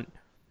want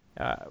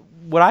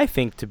what I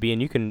think to be,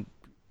 and you can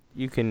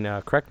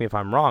correct me if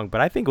I'm wrong,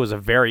 but I think it was a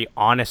very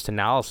honest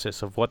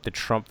analysis of what the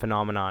Trump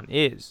phenomenon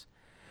is.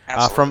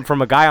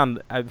 From a guy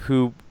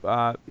who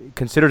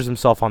considers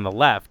himself on the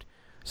left.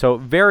 So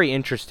very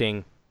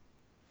interesting,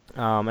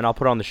 and I'll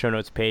put it on the show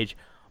notes page.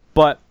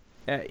 But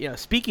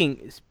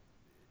speaking,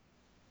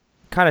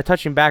 kind of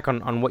touching back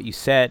on what you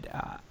said,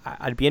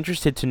 I'd be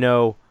interested to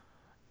know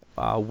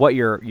what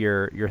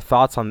your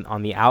thoughts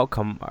on the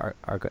outcome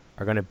are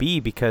going to be,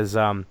 because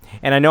and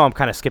I know I'm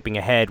kind of skipping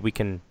ahead. We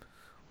can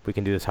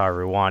do this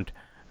however we want.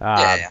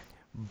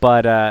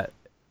 But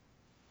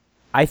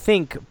I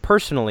think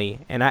personally,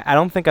 and I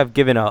don't think I've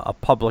given a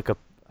public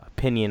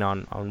opinion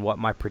on what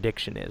my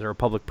prediction is, or a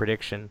public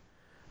prediction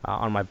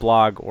on my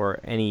blog or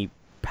any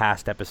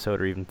past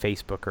episode or even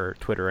Facebook or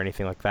Twitter or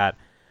anything like that.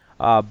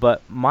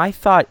 But my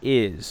thought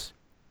is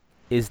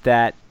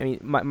that, I mean,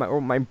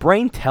 my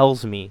brain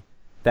tells me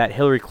that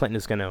Hillary Clinton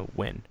is going to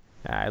win.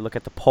 I look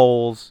at the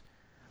polls,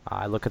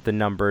 I look at the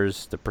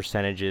numbers, the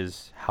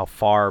percentages, how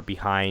far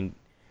behind,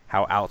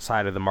 how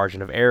outside of the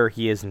margin of error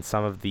he is in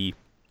some of the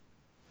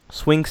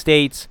swing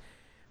states,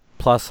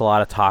 plus a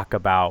lot of talk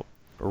about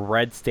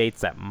red states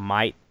that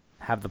might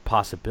have the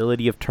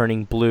possibility of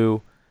turning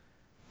blue,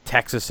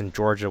 Texas and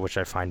Georgia, which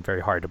I find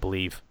very hard to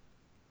believe.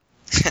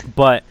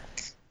 But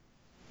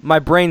my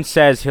brain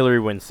says Hillary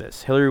wins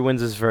this. Hillary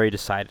wins this very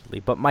decidedly.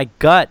 But my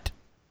gut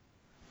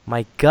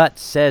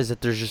says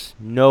that there's just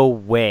no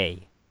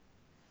way,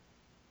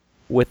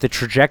 with the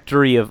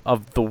trajectory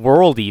of the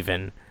world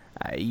even.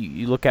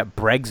 You look at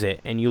Brexit,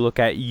 and you look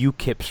at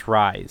UKIP's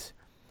rise,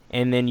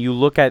 and then you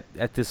look at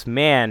this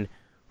man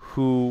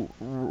who,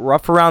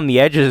 rough around the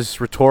edges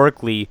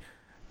rhetorically,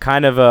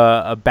 kind of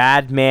a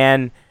bad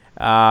man,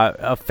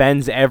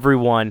 offends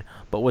everyone,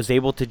 but was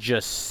able to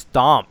just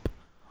stomp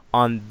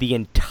on the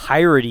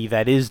entirety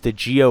that is the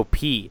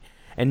GOP.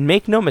 And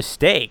make no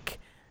mistake,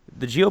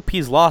 the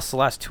GOP's lost the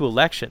last 2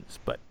 elections,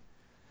 but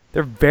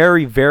they're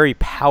very, very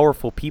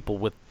powerful people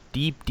with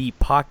deep, deep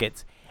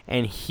pockets,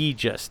 and he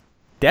just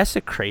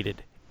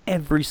desecrated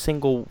every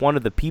single one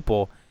of the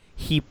people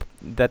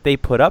that they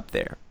put up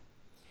there.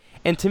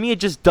 And to me, it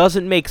just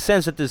doesn't make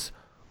sense that this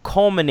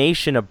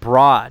culmination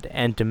abroad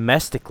and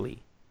domestically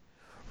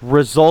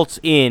results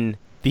in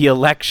the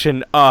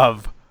election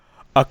of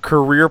a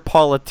career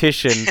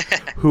politician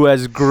who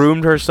has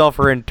groomed herself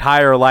her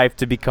entire life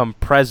to become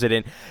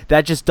president.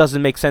 That just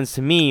doesn't make sense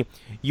to me.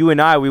 You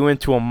and I, we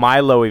went to a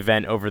Milo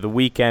event over the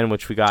weekend,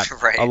 which we got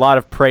a lot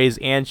of praise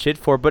and shit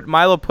for, but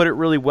Milo put it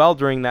really well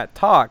during that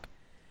talk.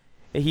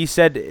 He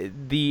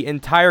said the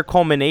entire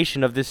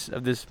culmination of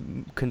this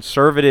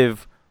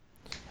conservative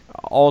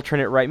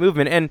alternate right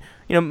movement, and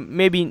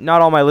maybe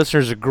not all my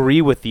listeners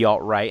agree with the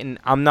alt-right, and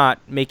I'm not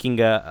making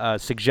a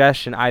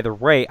suggestion either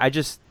way. I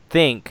just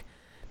think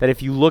that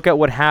if you look at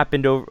what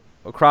happened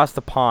across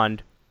the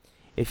pond,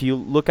 if you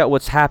look at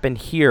what's happened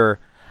here,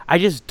 I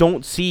just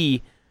don't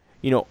see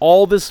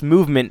all this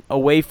movement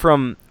away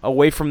from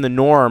the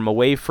norm,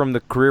 away from the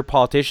career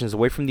politicians,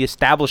 away from the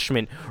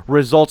establishment,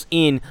 results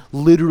in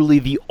literally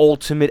the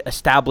ultimate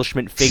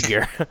establishment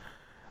figure.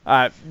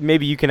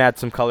 Maybe you can add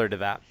some color to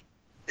that.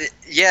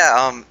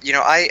 Yeah,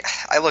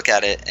 I look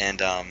at it,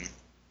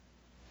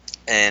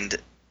 and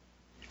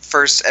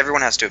first,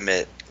 everyone has to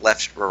admit,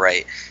 left or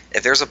right,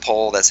 if there's a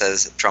poll that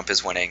says Trump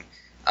is winning,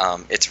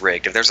 it's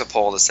rigged. If there's a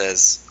poll that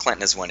says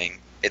Clinton is winning,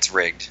 it's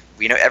rigged.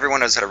 Everyone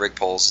knows how to rig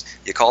polls.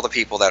 You call the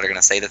people that are going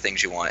to say the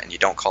things you want, and you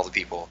don't call the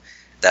people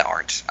that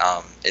aren't.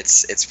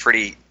 It's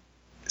pretty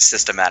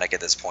systematic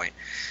at this point.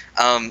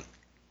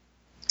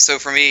 So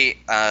for me,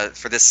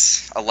 for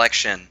this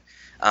election,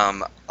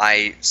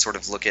 I sort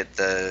of look at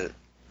the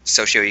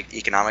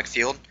socioeconomic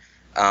field,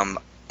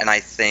 and I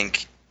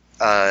think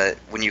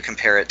when you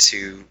compare it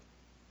to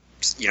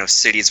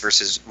cities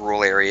versus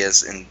rural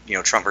areas, and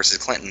Trump versus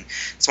Clinton,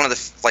 it's one of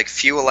the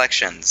few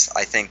elections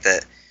I think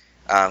that,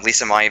 at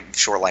least in my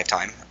short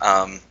lifetime,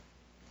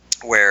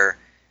 where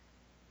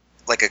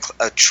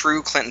a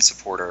true Clinton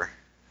supporter,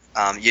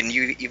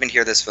 you even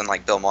hear this when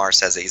Bill Maher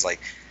says it. He's like,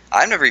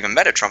 I've never even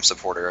met a Trump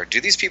supporter. Do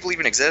these people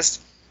even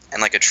exist?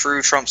 And a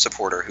true Trump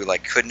supporter who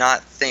could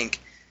not think,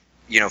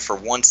 for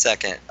 1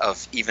 second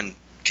of even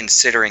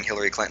considering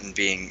Hillary Clinton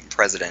being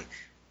president,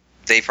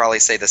 they probably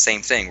say the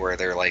same thing, where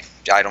they're like,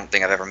 I don't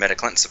think I've ever met a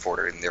Clinton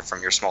supporter, and they're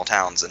from your small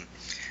towns. And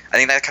I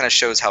think that kind of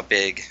shows how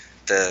big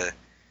the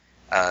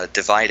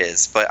divide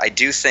is. But I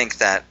do think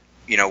that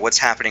what's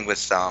happening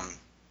with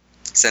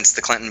since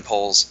the Clinton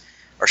polls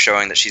are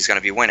showing that she's going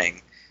to be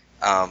winning,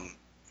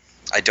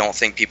 I don't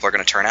think people are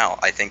going to turn out.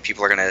 I think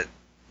people are going to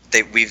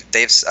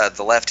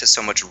the left has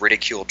so much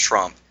ridiculed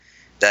Trump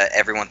that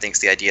everyone thinks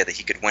the idea that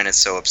he could win is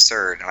so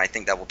absurd, and I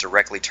think that will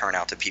directly turn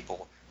out to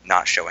people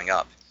not showing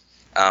up.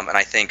 And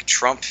I think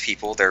Trump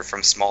people, they're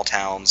from small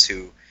towns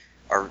who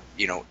are,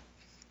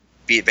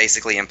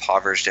 basically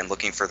impoverished and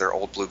looking for their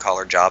old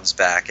blue-collar jobs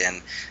back,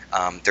 and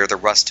they're the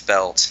Rust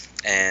Belt,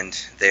 and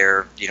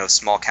they're,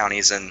 small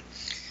counties in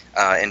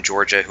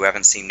Georgia who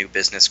haven't seen new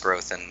business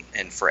growth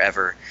in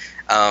forever.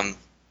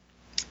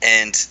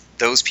 And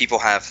those people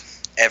have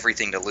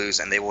everything to lose,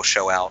 and they will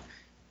show out,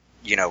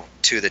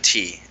 to the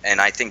T. And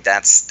I think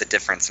that's the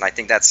difference. And I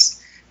think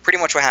that's pretty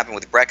much what happened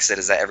with Brexit,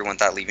 is that everyone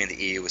thought leaving the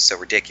EU was so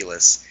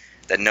ridiculous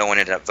that no one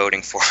ended up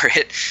voting for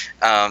it,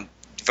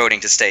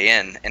 voting to stay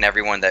in. And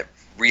everyone that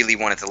really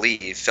wanted to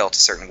leave felt a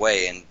certain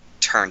way and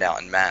turned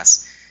out en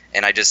masse.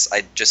 And I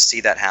just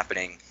see that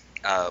happening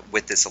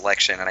with this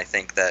election. And I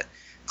think that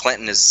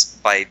Clinton is,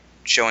 by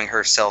showing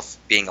herself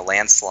being a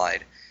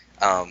landslide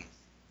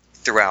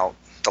throughout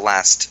the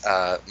last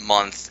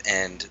month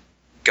and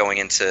going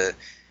into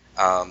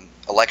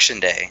election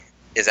day,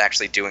 is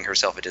actually doing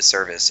herself a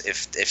disservice.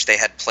 If they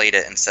had played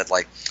it and said,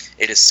 like,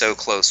 it is so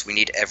close, we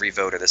need every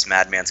vote or this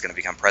madman's going to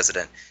become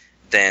president,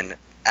 then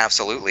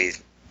absolutely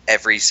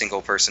every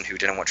single person who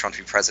didn't want Trump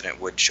to be president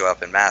would show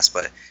up en masse.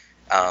 But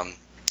when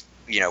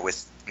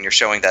you're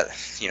showing that,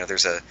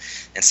 there's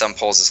in some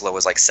polls as low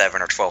as like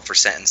 7 or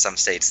 12% in some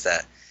states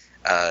that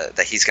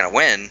he's going to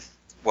win,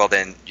 well,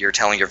 then you're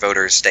telling your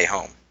voters stay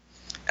home.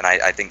 And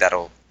I think that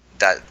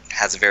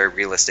has a very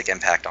realistic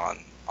impact on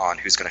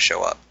who's going to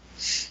show up.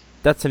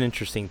 That's an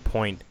interesting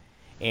point.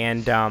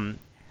 And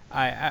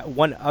I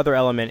one other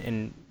element,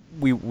 and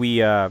we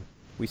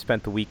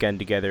spent the weekend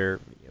together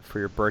for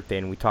your birthday,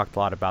 and we talked a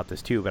lot about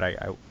this too, but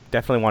I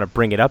definitely want to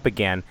bring it up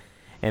again,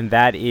 and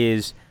that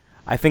is,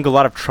 I think a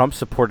lot of Trump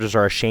supporters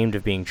are ashamed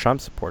of being Trump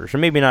supporters. Or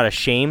maybe not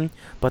ashamed,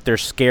 but they're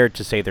scared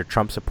to say they're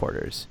Trump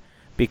supporters,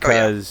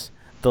 because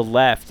the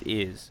left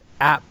is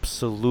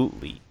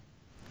absolutely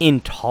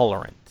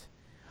intolerant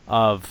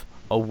of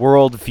a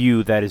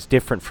worldview that is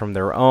different from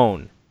their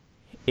own.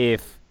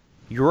 If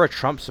you're a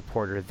Trump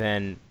supporter,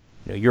 then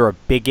you're a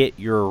bigot,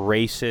 you're a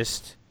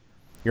racist,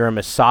 you're a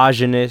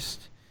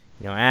misogynist,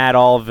 add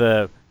all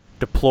the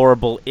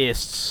deplorable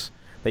ists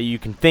that you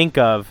can think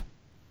of.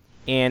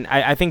 And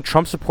I think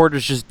Trump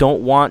supporters just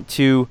don't want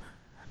to.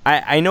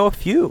 I know a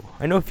few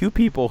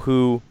people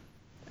who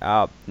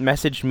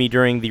messaged me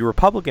during the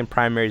Republican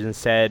primaries and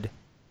said,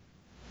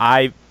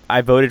 I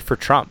voted for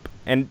Trump.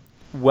 And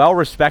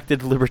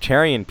well-respected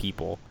libertarian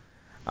people.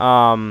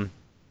 And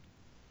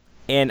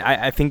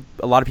I think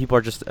a lot of people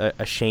are just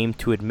ashamed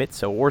to admit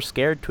so, or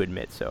scared to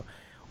admit so.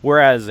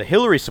 Whereas a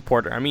Hillary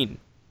supporter,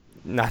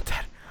 not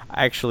that,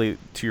 actually,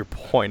 to your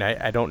point,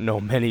 I don't know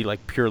many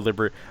like pure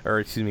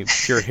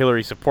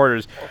Hillary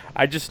supporters.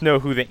 I just know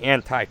who the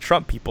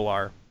anti-Trump people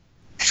are.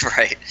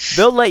 Right.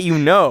 They'll let you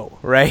know,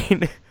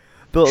 right?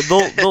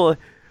 they'll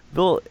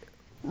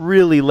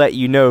really let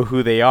you know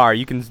who they are.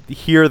 You can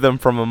hear them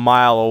from a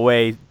mile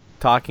away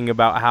talking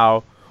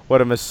about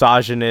what a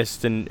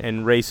misogynist and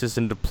racist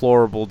and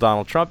deplorable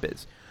Donald Trump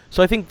is.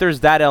 So I think there's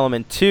that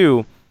element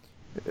too.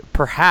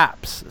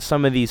 Perhaps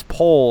some of these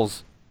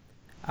polls,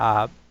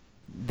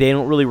 they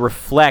don't really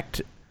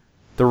reflect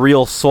the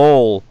real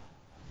soul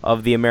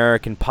of the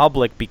American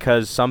public,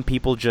 because some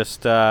people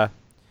just do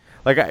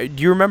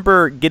you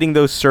remember getting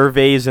those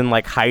surveys in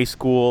like high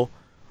school,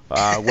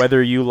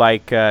 whether you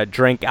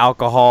drink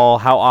alcohol,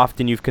 how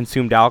often you've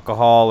consumed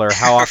alcohol, or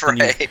how often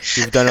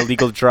you've done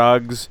illegal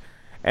drugs?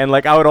 And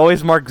I would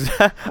always mark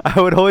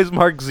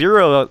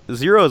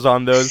zeros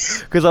on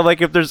those, because I'm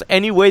like, if there's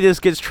any way this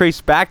gets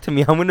traced back to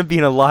me, I'm going to be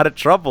in a lot of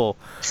trouble.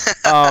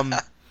 I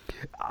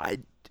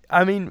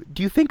mean,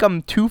 do you think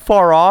I'm too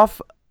far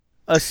off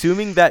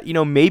assuming that,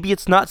 maybe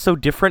it's not so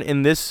different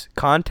in this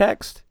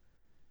context?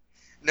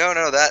 No,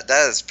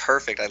 that is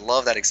perfect. I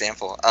love that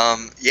example.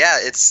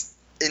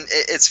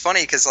 It's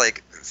funny because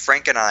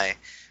Frank and I,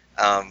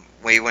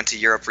 we went to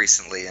Europe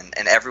recently, and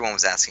everyone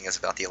was asking us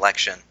about the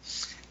election,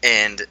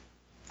 and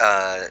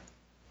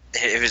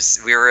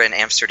we were in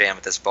Amsterdam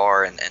at this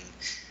bar, and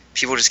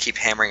people just keep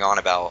hammering on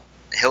about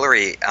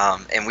Hillary,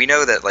 and we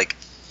know that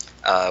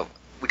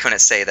we couldn't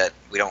say that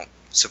we don't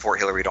support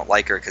Hillary, we don't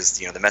like her, because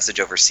the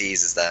message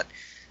overseas is that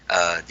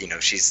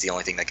she's the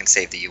only thing that can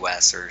save the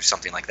U.S. or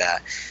something like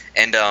that,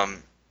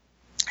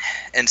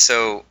 and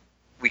so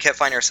we kept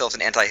finding ourselves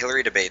in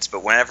anti-Hillary debates.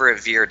 But whenever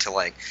it veered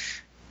to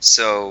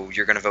so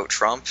you're going to vote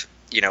Trump,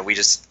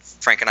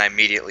 Frank and I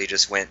immediately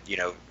just went,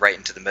 right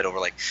into the middle. We're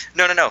like,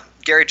 no,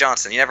 Gary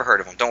Johnson, you never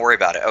heard of him. Don't worry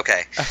about it.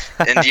 Okay.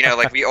 And,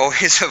 we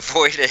always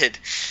avoided,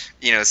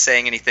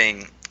 saying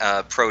anything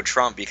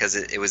pro-Trump, because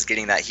it was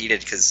getting that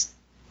heated, because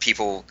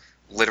people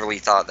literally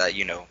thought that,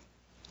 he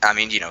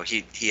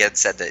had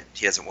said that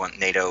he doesn't want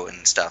NATO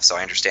and stuff. So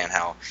I understand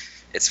how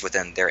it's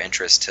within their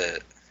interest to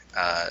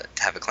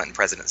have a Clinton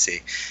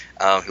presidency,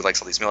 who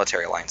likes all these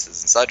military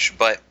alliances and such.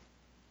 But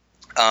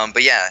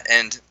yeah,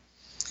 and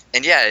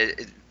yeah,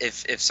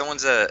 if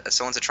someone's a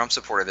Trump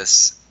supporter,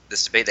 this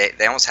debate,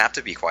 they almost have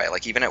to be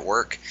quiet. Even at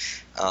work,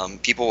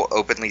 people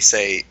openly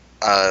say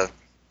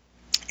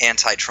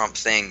anti-Trump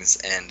things,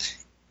 and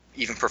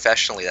even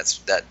professionally,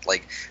 that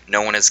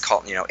no one is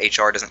called.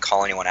 HR doesn't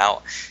call anyone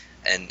out.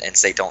 and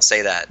say don't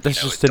say that.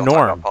 That's just the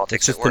norm.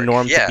 It's just the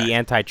norm to be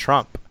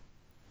anti-Trump.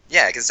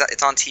 Yeah, because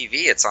it's on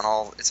TV, it's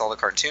all the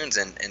cartoons,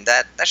 and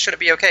that shouldn't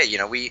be okay.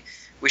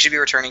 We should be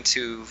returning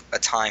to a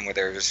time where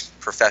there's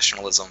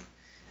professionalism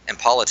in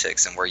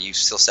politics, and where you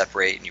still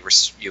separate and you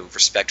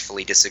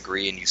respectfully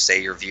disagree, and you say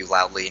your view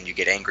loudly and you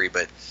get angry,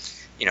 but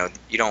you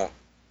don't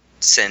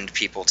send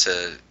people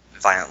to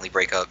violently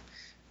break up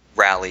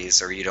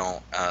rallies, or you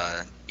don't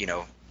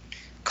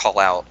call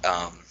out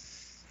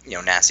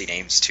nasty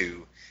names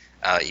to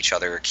each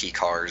other, key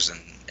cars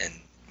and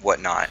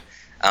whatnot.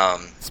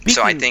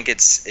 So I think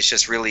it's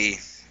just really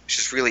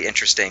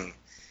interesting.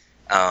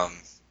 How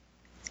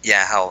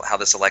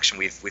this election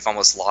we've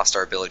almost lost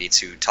our ability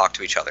to talk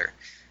to each other,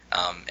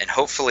 and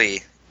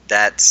hopefully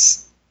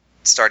that's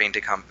starting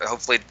to come.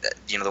 Hopefully,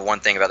 the one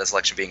thing about this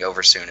election being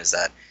over soon is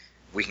that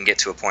we can get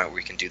to a point where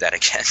we can do that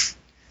again.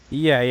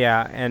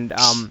 Yeah, and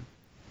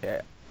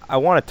I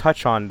want to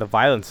touch on the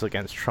violence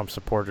against Trump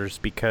supporters,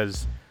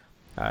 because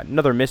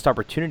another missed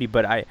opportunity.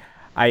 But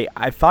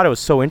I thought it was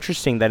so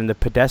interesting that in the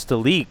Podesta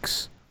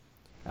leaks,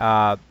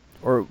 was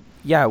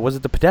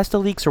it the Podesta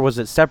leaks or was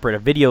it separate? A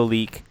video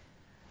leak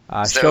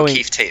showing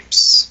O'Keefe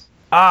tapes.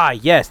 Ah,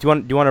 yes. Do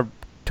you want to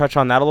touch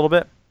on that a little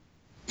bit?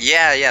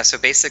 Yeah. So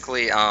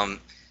basically,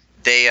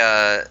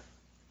 they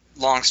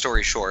long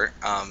story short,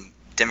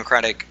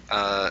 Democratic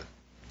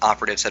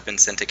operatives had been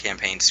sent to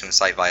campaigns to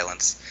incite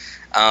violence,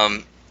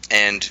 and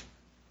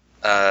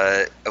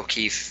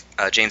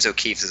James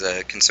O'Keefe is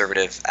a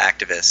conservative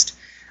activist,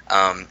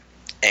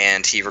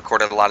 and he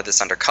recorded a lot of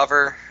this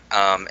undercover,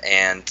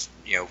 and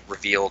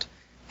revealed,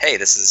 hey,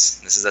 this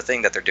is a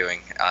thing that they're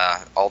doing.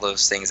 All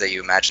those things that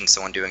you imagine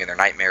someone doing in their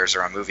nightmares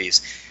or on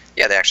movies,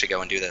 yeah, they actually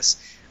go and do this.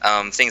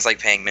 Things like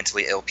paying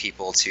mentally ill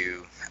people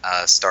to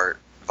start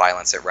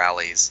violence at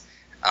rallies,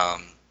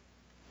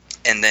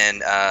 and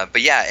then,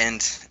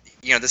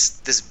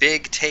 this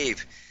big tape,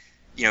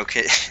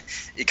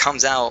 it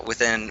comes out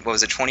within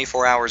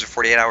 24 hours or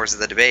 48 hours of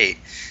the debate,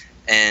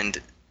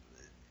 and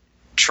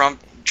Trump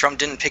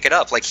didn't pick it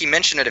up. Like, he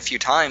mentioned it a few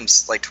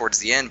times, like towards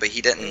the end, but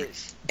he didn't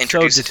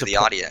introduce it to the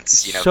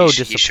audience.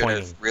 He should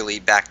have really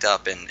backed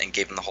up and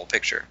gave him the whole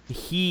picture.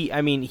 He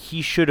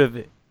should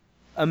have.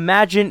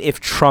 Imagine if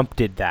Trump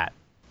did that,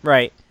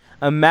 right?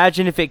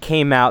 Imagine if it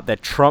came out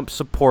that Trump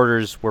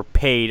supporters were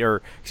paid,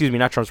 or excuse me,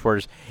 not Trump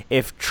supporters.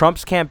 If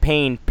Trump's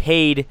campaign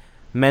paid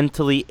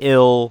mentally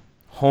ill,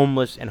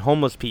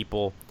 homeless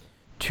people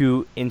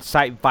to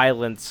incite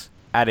violence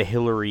at a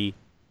Hillary,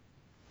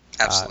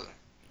 absolutely,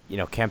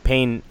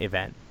 campaign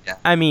event. Yeah.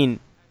 I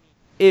mean,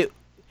 the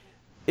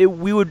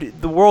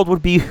world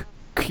would be,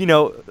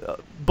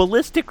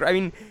 ballistic. I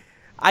mean,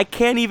 I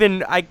couldn't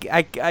even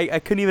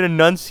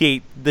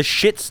enunciate the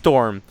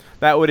shitstorm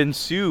that would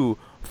ensue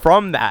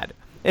from that.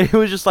 And it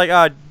was just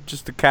like,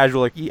 just a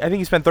casual, like, I think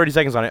he spent 30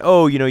 seconds on it.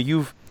 Oh,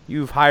 you've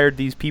hired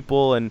these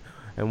people, and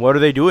what are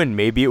they doing?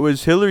 Maybe it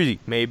was Hillary,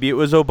 maybe it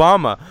was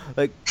Obama.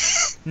 Like,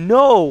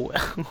 no.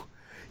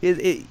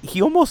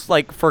 He almost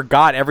like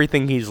forgot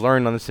everything he's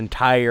learned on this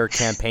entire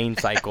campaign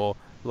cycle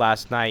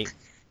last night.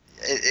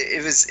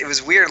 It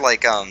was weird.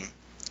 Like,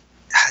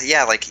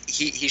 like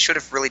he should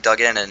have really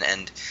dug in,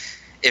 and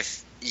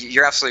if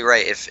you're absolutely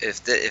right, if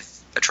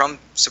a Trump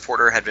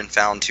supporter had been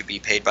found to be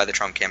paid by the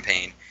Trump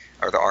campaign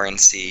or the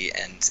RNC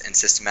and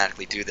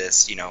systematically do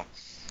this,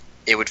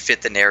 it would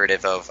fit the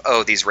narrative of,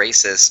 oh, these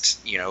racists,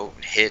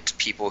 hit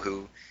people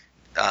who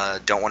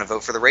don't want to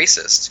vote for the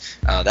racist.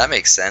 That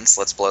makes sense.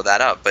 Let's blow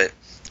that up. But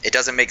it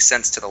doesn't make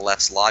sense to the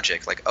left's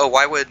logic. Like, oh,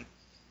 I don't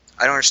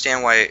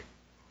understand why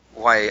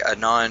a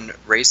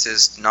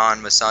non-racist,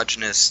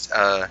 non-misogynist,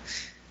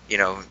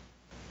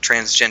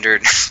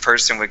 transgendered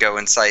person would go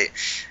incite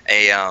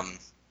a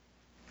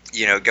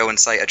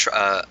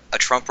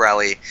Trump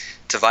rally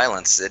to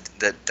violence.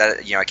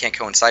 I can't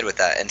coincide with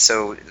that, and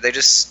so they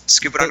just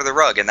scoop it under the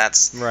rug, and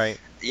that's right.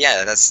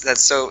 Yeah,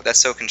 that's so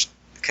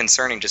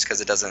concerning, just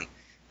because it doesn't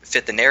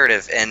fit the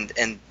narrative.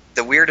 And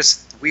the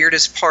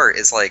weirdest part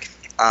is, like,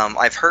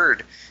 I've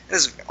heard,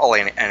 this is all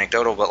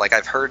anecdotal, but like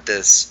I've heard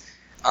this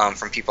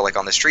from people like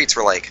on the streets,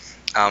 where like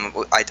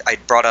I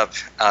brought up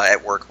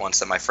at work once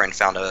that my friend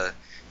found a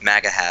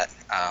MAGA hat,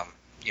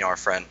 our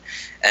friend,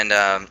 and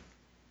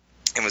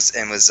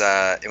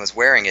was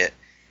wearing it,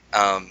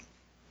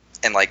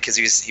 and like, because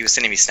he was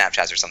sending me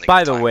Snapchats or something.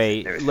 By the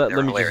way, let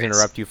me just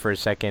interrupt you for a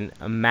second.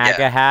 A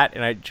MAGA hat,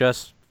 and I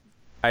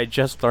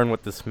just learned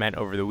what this meant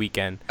over the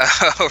weekend.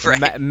 Oh,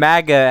 right. A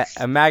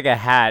MAGA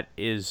hat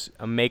is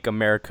a Make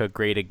America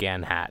Great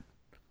Again hat.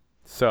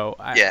 So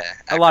I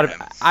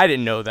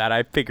didn't know that.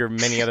 I figure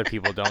many other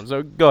people don't.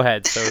 So go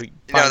ahead. So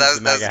no, that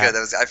was good.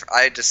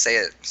 I just say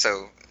it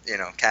so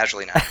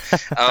casually now.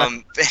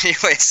 But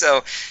anyway,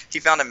 so he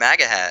found a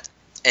MAGA hat,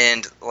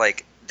 and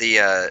like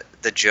the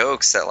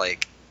jokes that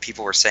like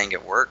people were saying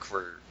at work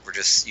were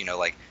just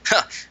like,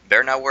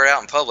 better not wear it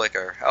out in public,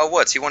 or, oh,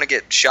 what, you want to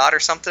get shot or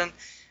something?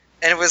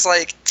 And it was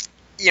like,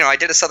 I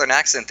did a Southern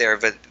accent there,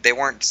 but they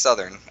weren't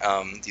Southern,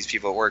 these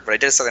people at work. But I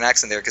did a Southern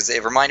accent there because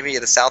it reminded me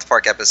of the South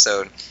Park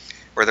episode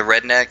where the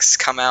rednecks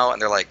come out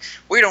and they're like,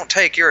 "We don't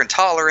take your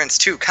intolerance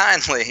too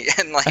kindly,"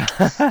 and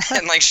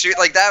like shoot,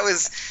 like it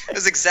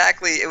was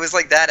exactly, it was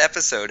like that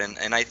episode,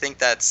 and I think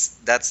that's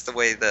the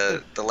way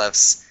the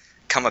left's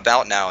come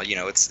about now.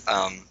 It's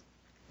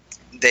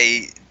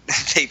they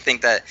they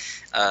think that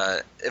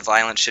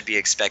violence should be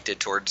expected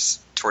towards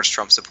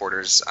Trump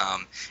supporters,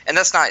 and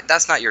that's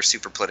not your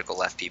super political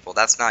left people.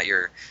 That's not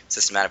your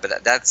systematic,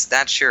 but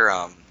that's your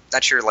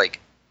like,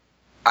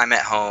 I'm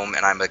at home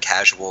and I'm a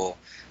casual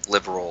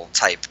liberal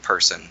type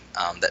person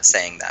that's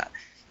saying that.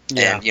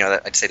 Yeah.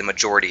 And I'd say the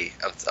majority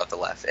of the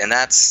left, and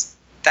that's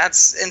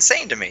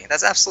insane to me.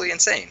 That's absolutely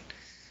insane.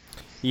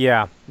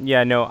 Yeah,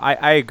 no,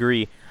 I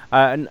agree.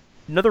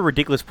 Another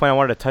ridiculous point I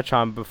wanted to touch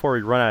on before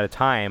we run out of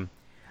time,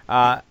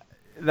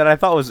 that I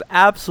thought was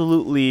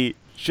absolutely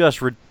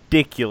just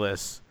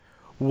ridiculous,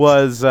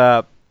 was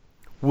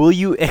will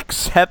you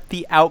accept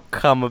the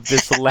outcome of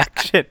this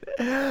election?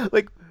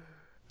 Like,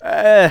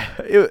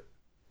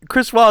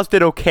 Chris Wallace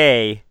did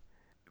okay,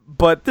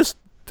 but this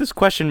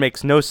question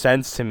makes no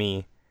sense to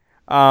me,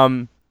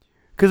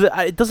 because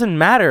it doesn't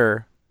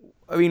matter.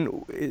 I mean,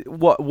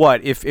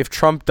 what if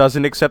Trump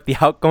doesn't accept the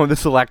outcome of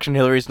this election,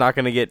 Hillary's not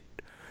going to get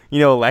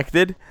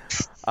elected?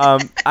 I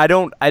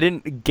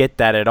didn't get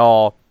that at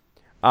all.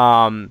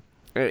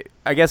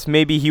 I guess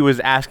maybe he was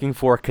asking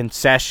for a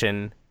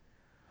concession,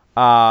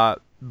 but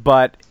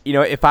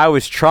if I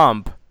was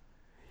Trump,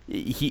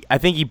 I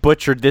think he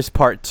butchered this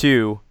part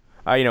too.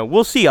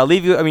 We'll see. I'll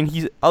leave you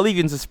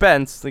in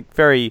suspense, like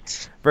very,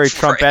 very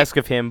Trump-esque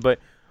of him. But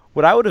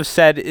what I would have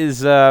said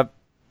is, yeah,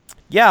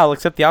 I'll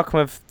accept the outcome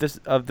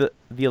of the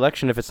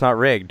election if it's not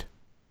rigged.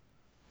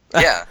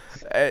 Yeah,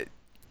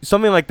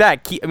 something like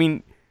that.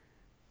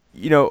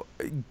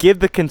 Give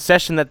the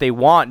concession that they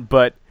want,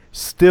 but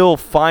still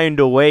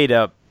find a way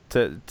to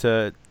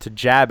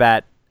jab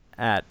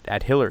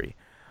at Hillary.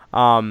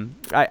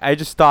 I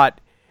just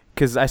thought,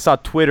 because I saw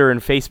Twitter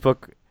and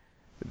Facebook,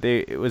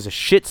 it was a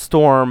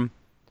shitstorm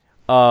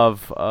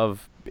of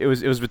it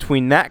was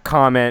between that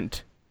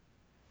comment,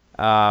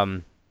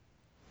 how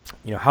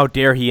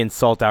dare he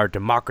insult our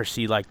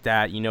democracy like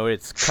that?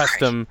 It's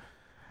custom.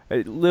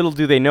 Little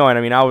do they know, and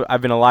I mean,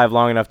 I've been alive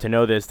long enough to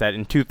know this, that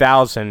in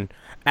 2000,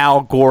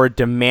 Al Gore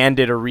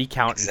demanded a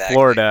recount in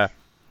Florida.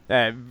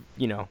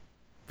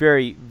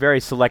 Very, very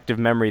selective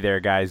memory there,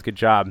 guys. Good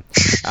job.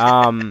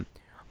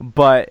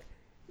 But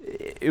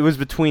it was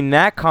between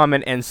that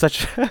comment and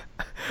such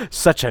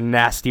a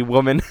nasty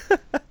woman.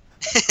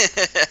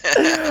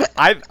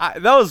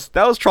 That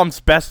was Trump's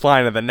best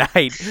line of the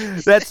night.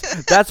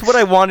 That's what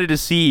I wanted to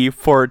see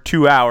for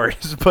 2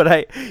 hours,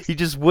 but he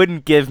just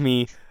wouldn't give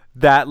me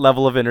that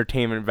level of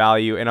entertainment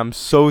value, and I'm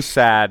so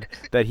sad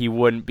that he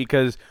wouldn't,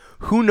 because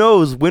who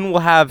knows when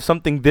we'll have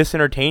something this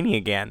entertaining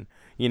again.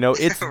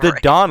 It's the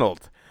right.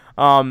 Donald.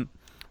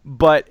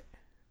 But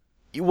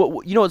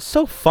what's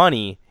so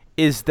funny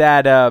is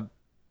that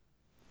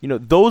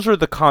those are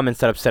the comments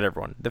that upset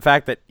everyone. The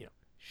fact that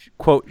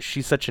quote,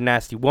 she's such a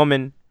nasty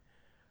woman,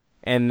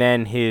 and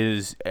then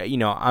his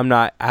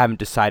I haven't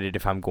decided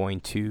if I'm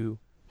going to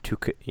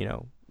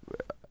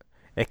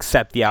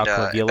accept the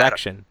outcome of the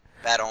election.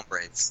 Bad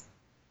hombres.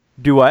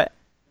 Do what?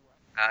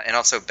 And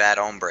also bad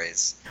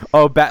hombres.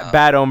 Oh,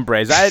 bad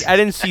hombres. I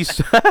didn't see.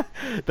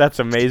 That's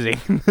amazing.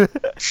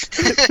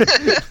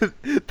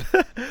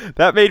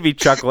 That made me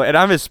chuckle, and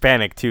I'm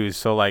Hispanic too.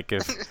 So like,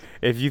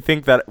 if you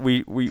think that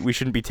we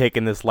shouldn't be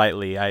taking this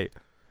lightly,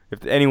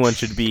 if anyone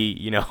should be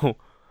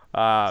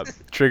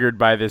triggered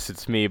by this,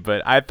 it's me.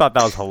 But I thought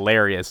that was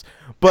hilarious.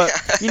 But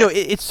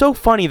it's so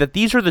funny that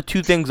these are the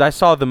two things I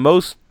saw the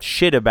most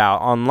shit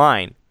about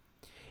online.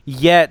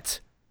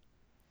 Yet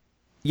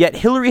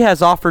Hillary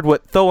has offered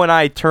what Tho and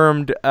I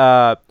termed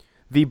the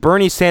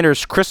Bernie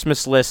Sanders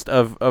Christmas list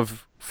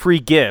of free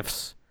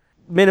gifts: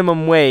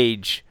 minimum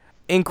wage,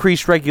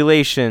 increased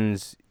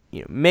regulations,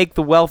 make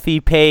the wealthy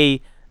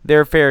pay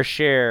their fair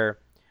share,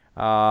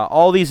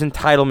 all these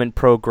entitlement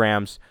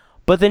programs.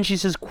 But then she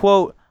says,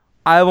 quote,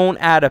 "I won't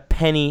add a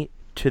penny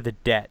to the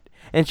debt."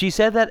 And she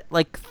said that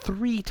like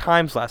 3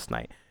 times last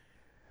night.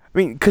 I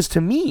mean, because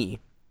to me,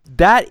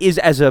 that is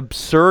as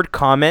absurd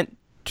comment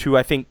to,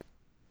 I think,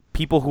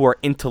 people who are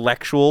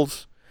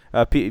intellectuals,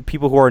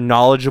 people who are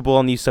knowledgeable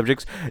on these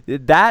subjects.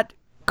 That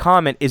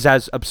comment is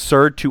as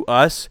absurd to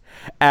us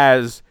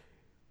as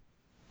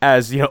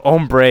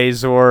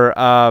hombres or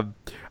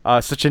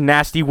such a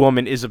nasty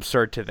woman is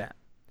absurd to them.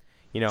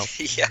 Yeah.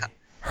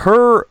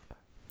 Her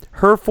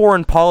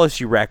foreign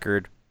policy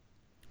record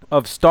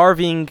of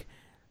starving,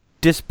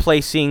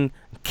 displacing,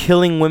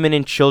 killing women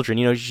and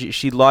children.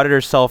 She lauded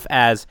herself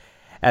as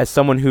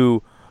someone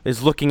who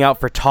is looking out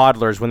for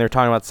toddlers when they're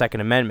talking about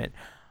Second Amendment.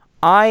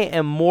 I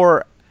am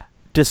more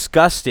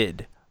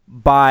disgusted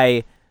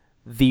by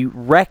the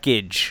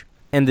wreckage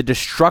and the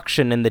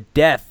destruction and the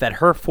death that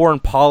her foreign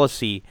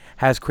policy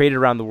has created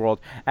around the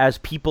world, as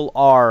people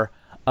are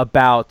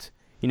about,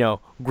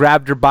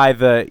 grabbed her by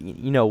the,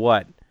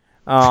 what.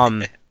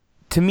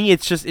 To me,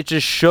 it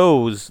just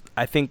shows,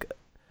 I think,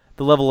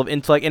 the level of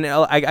intellect. And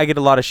I get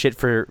a lot of shit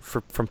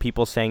from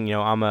people saying,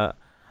 I'm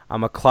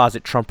I'm a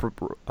closet Trump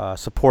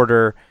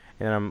supporter,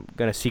 and I'm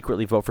going to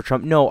secretly vote for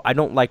Trump. No, I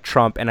don't like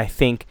Trump, and I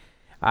think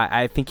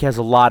he has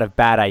a lot of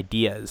bad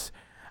ideas.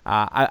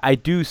 I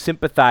do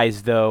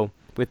sympathize, though,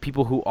 with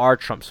people who are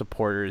Trump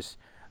supporters,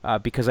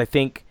 because I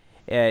think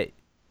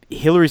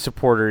Hillary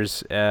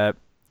supporters,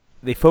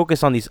 they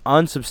focus on these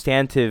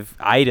unsubstantive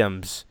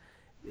items,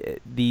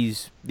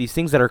 these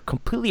things that are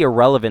completely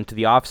irrelevant to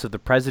the office of the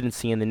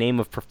presidency in the name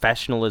of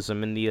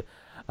professionalism, in the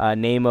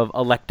name of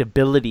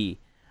electability,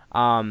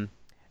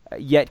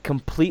 yet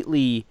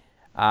completely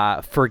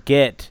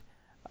forget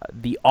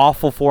the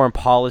awful foreign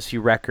policy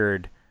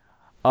record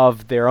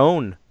of their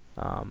own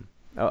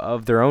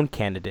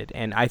candidate.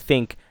 And I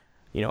think,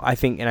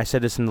 and I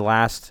said this in the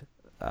last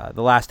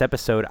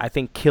episode, I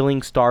think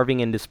killing,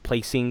 starving, and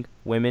displacing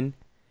women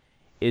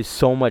is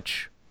so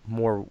much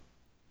more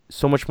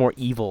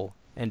evil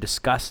and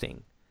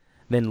disgusting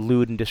than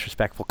lewd and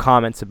disrespectful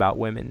comments about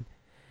women.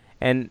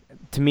 And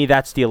to me,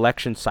 that's the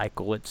election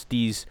cycle. It's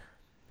these,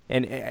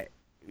 and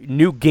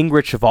Newt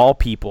Gingrich of all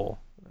people,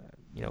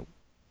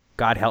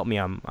 God help me,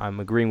 I'm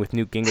agreeing with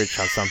Newt Gingrich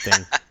on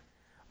something.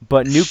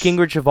 But Newt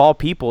Gingrich of all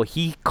people,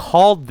 he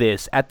called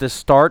this at the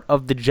start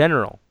of the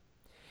general.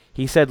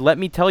 He said, let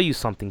me tell you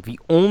something. The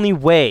only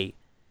way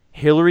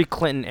Hillary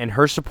Clinton and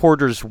her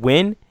supporters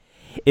win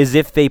is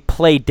if they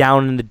play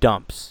down in the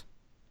dumps.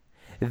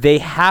 They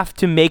have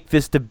to make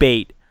this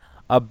debate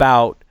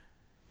about,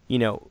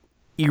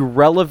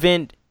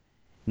 irrelevant,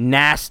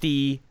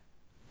 nasty,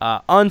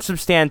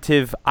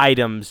 unsubstantive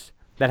items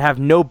that have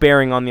no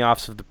bearing on the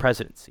office of the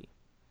presidency.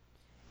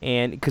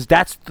 And because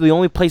that's the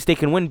only place they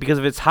can win, because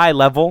of its high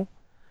level,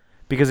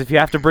 because if you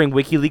have to bring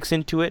WikiLeaks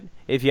into it,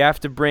 if you have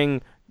to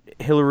bring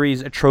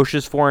Hillary's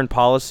atrocious foreign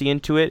policy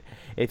into it,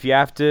 if you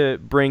have to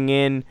bring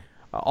in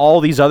all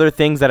these other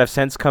things that have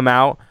since come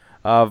out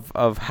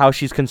of how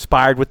she's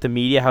conspired with the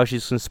media, how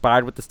she's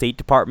conspired with the State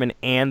Department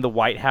and the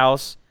White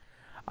House,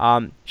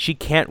 she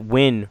can't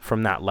win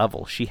from that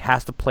level. She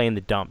has to play in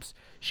the dumps.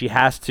 She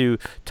has to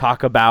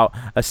talk about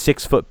a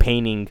 6-foot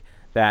painting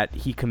that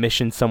he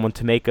commissioned someone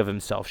to make of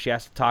himself. She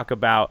has to talk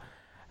about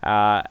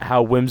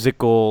how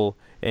whimsical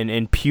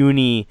and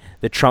puny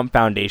the Trump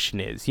Foundation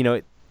is.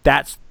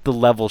 That's the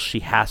level she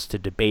has to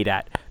debate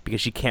at, because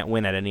she can't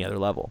win at any other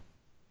level.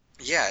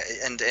 Yeah,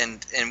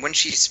 and when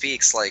she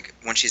speaks, like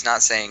when she's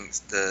not saying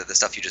the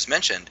stuff you just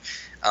mentioned,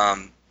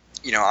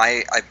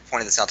 I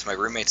pointed this out to my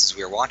roommates as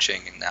we were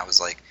watching, and I was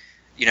like,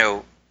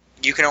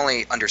 you can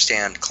only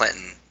understand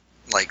Clinton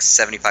like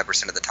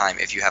 75% of the time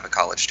if you have a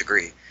college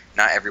degree.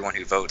 Not everyone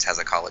who votes has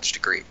a college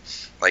degree.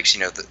 Like,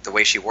 the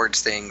way she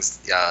words things,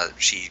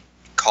 she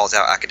calls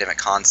out academic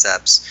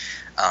concepts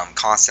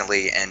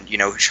constantly, and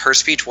her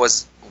speech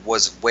was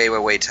way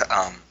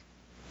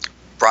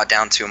brought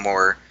down to a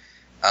more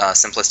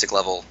simplistic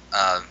level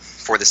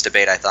for this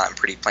debate, I thought, and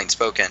pretty plain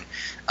spoken.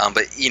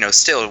 But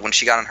still, when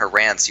she got on her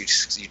rants,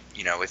 if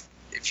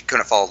you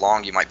couldn't follow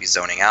along, you might be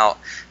zoning out.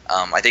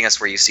 I think that's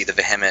where you see the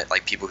vehement,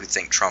 like, people who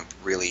think Trump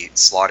really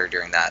slaughtered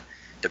during that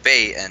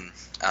debate, and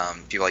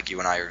people like you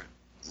and I are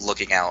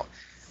looking out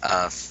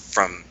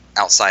from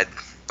outside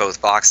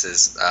both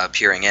boxes,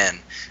 peering in,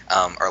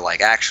 are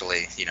like,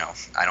 actually,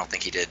 I don't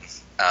think he did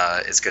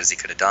as good as he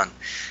could have done.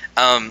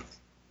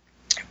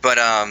 But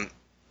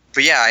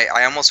yeah,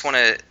 I almost want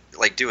to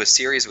like do a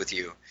series with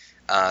you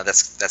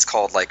that's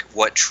called like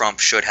What Trump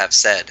Should Have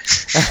Said,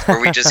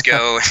 where we just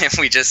go and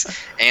we just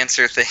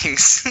answer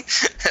things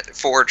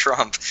for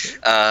Trump,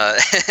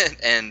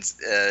 and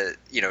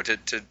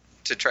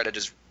to try to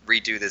just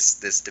redo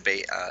this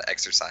debate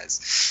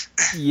exercise.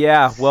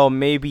 Yeah, well,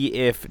 maybe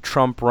if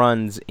Trump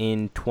runs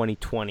in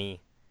 2020,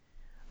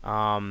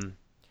 and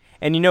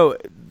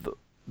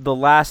the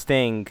last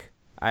thing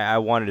I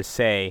wanted to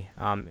say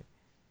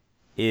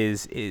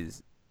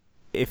is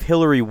if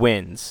Hillary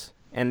wins,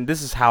 and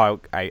this is how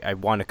I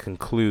want to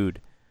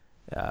conclude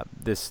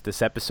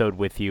this episode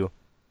with you.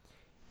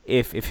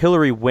 If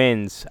Hillary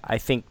wins, I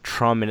think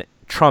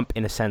Trump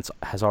in a sense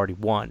has already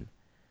won.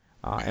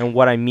 And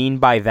what I mean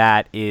by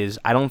that is,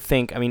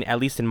 at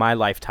least in my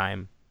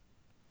lifetime,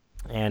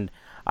 and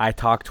I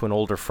talked to an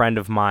older friend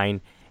of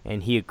mine,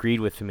 and he agreed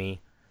with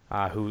me,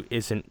 who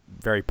isn't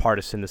very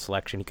partisan this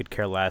election. He could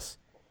care less.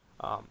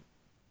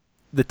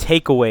 The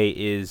takeaway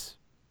is,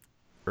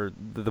 or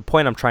the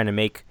point I'm trying to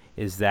make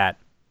is that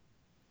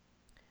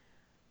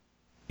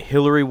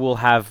Hillary will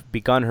have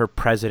begun her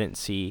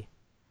presidency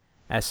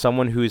as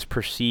someone who is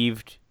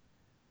perceived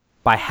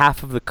by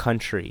half of the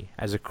country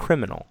as a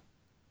criminal,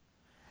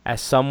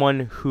 as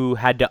someone who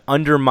had to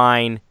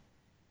undermine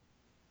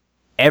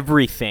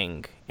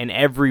everything and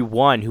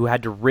everyone, who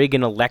had to rig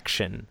an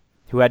election,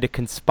 who had to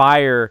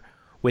conspire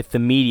with the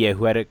media,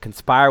 who had to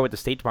conspire with the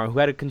State Department, who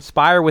had to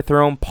conspire with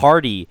her own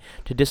party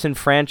to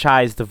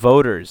disenfranchise the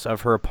voters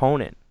of her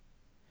opponent,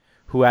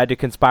 who had to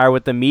conspire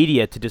with the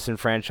media to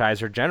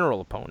disenfranchise her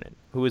general opponent,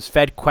 who was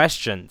fed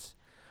questions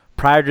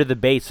prior to the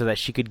debate so that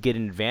she could get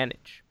an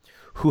advantage,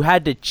 who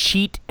had to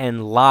cheat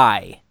and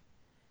lie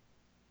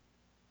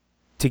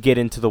to get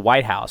into the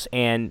White House.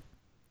 And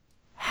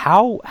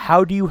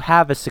how do you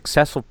have a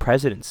successful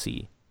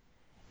presidency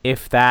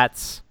if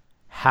that's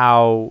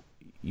how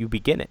you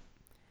begin it.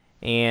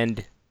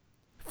 And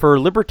for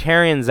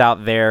libertarians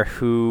out there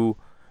who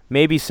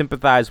maybe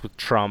sympathize with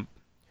Trump,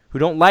 who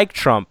don't like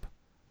Trump,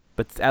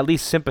 but at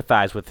least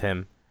sympathize with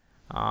him,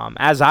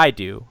 as I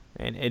do,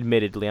 and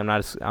admittedly,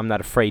 I'm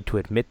not afraid to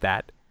admit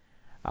that.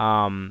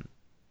 I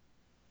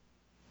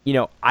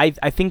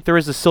think there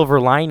is a silver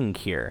lining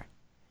here,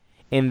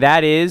 and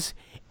that is,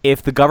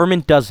 if the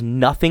government does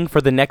nothing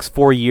for the next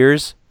 4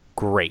 years,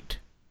 great.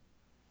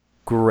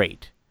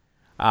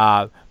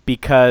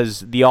 Because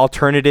the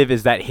alternative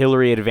is that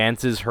Hillary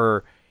advances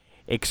her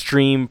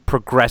extreme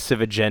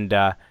progressive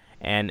agenda,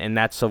 and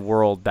that's a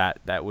world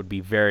that would be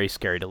very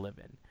scary to live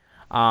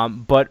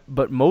in.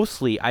 But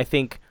mostly, I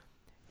think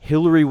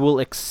Hillary will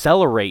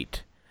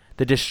accelerate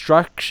the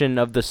destruction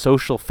of the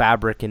social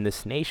fabric in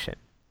this nation.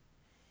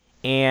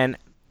 And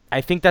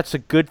I think that's a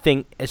good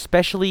thing,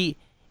 especially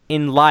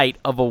in light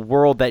of a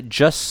world that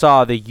just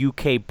saw the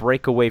UK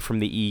break away from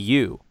the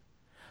EU.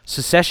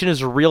 Secession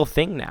is a real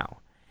thing now.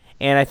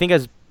 And I think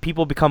as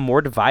people become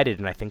more divided,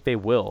 and I think they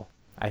will,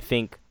 I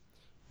think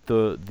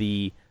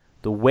the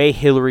way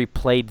Hillary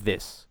played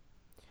this,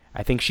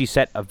 I think she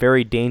set a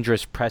very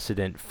dangerous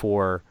precedent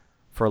for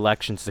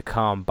elections to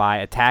come by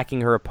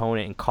attacking her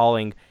opponent and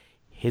calling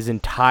his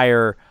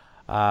entire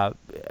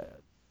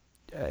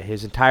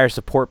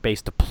support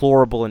base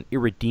deplorable and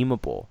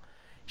irredeemable.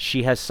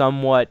 She has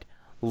somewhat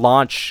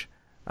launched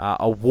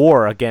a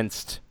war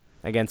against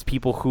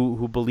people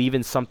who believe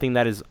in something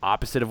that is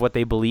opposite of what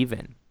they believe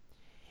in.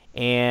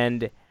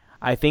 And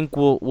I think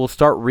we'll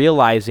start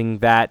realizing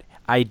that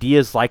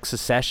ideas like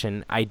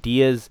secession,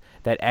 ideas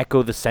that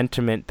echo the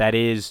sentiment that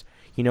is,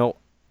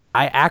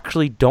 I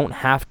actually don't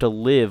have to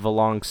live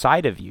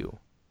alongside of you.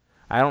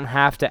 I don't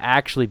have to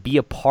actually be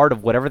a part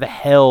of whatever the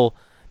hell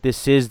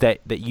this is that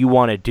you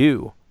want to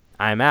do.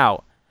 I'm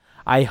out.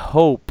 I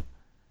hope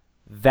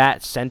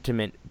that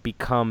sentiment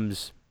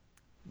becomes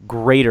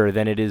greater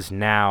than it is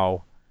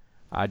now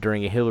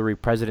during a Hillary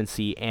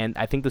presidency. And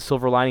I think the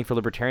silver lining for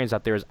libertarians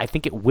out there is I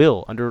think it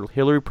will. Under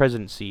Hillary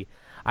presidency,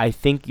 I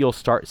think you'll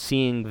start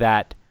seeing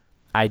that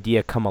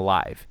idea come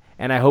alive.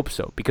 And I hope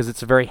so, because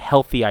it's a very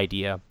healthy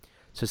idea.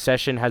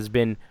 Secession has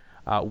been,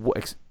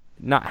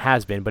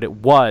 but it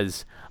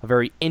was a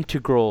very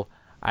integral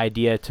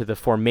idea to the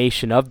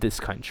formation of this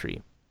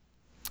country.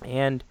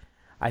 And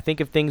I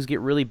think if things get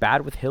really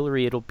bad with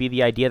Hillary, it'll be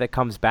the idea that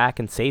comes back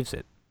and saves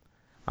it.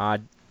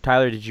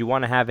 Tyler, did you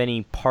want to have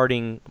any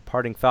parting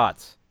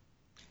thoughts?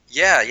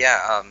 Yeah.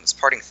 As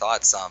parting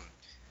thoughts,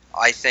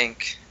 I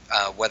think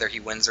whether he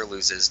wins or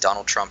loses,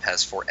 Donald Trump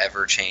has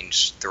forever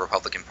changed the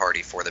Republican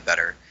Party for the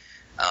better.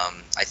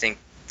 I think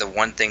the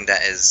one thing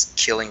that is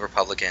killing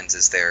Republicans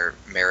is their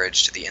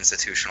marriage to the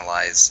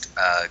institutionalized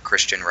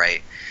Christian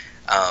right.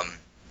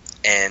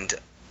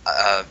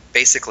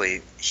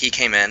 Basically, he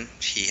came in,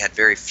 he had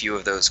very few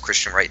of those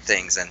Christian right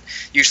things, and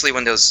usually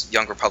when those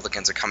young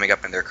Republicans are coming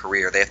up in their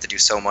career, they have to do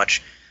so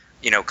much,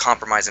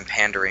 compromise and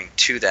pandering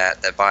to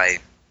that by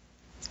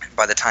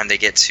the time they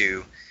get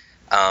to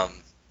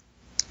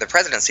the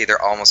presidency,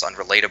 they're almost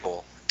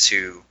unrelatable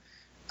to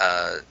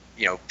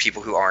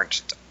people who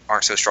aren't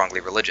so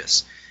strongly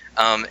religious.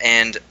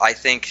 And I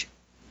think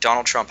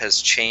Donald Trump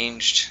has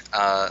changed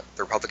the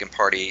Republican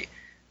Party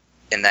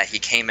in that he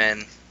came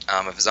in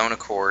of his own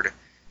accord,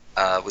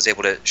 was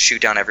able to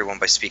shoot down everyone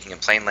by speaking in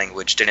plain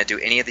language, didn't do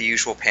any of the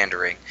usual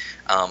pandering,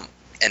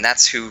 and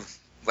that's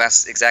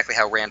exactly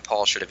how Rand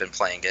Paul should have been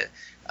playing it,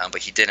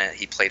 but he didn't.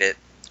 He played it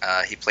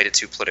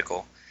too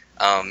political.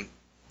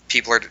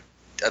 People are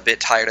a bit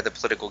tired of the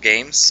political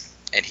games,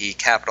 and he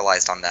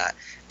capitalized on that.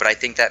 But I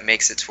think that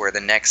makes it to where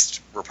the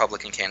next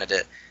Republican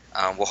candidate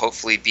will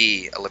hopefully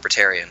be a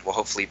libertarian, will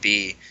hopefully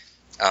be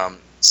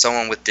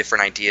someone with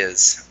different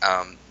ideas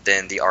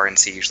than the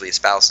RNC usually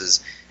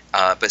espouses,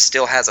 but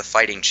still has a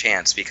fighting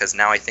chance, because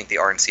now I think the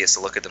RNC has to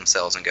look at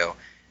themselves and go,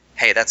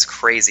 hey, that's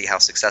crazy how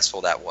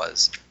successful that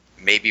was.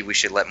 Maybe we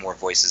should let more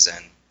voices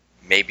in.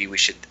 Maybe we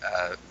should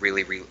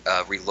really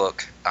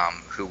relook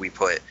who we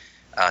put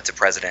to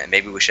president. And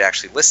maybe we should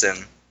actually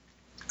listen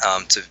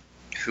to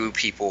who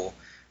people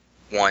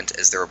want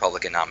as the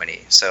Republican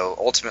nominee. So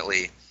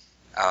ultimately,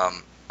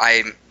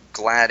 I'm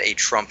glad a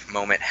Trump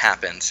moment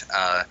happened,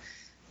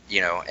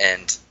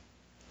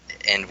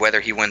 and whether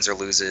he wins or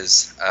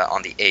loses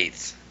on the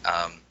 8th,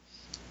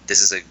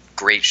 this is a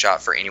great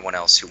shot for anyone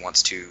else who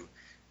wants to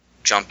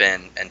jump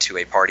into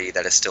a party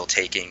that is still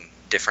taking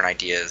different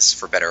ideas,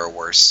 for better or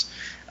worse,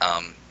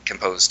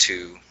 composed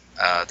to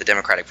the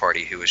Democratic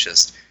Party, who is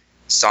just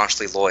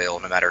staunchly loyal,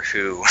 no matter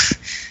who,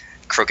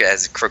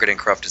 crooked and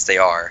corrupt as they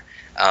are,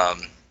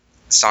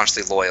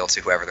 staunchly loyal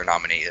to whoever their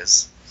nominee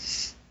is.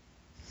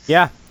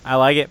 Yeah, I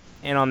like it.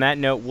 And on that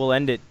note, we'll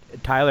end it.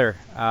 Tyler,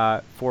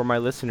 for my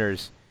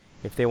listeners,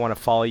 if they want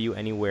to follow you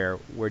anywhere,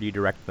 where do you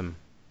direct them?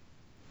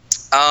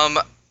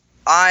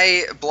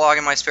 I blog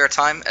in my spare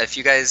time. If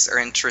you guys are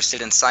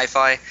interested in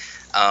sci-fi,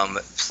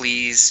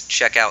 please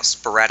check out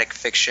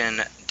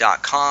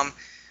sporadicfiction.com.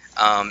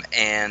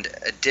 And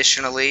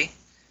additionally,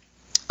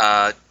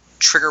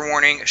 Trigger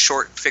Warning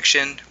Short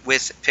Fiction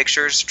with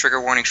Pictures,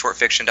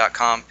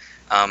 triggerwarningshortfiction.com.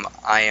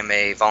 I am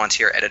a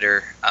volunteer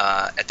editor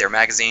at their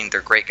magazine.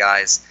 They're great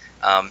guys.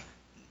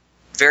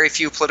 Very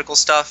few political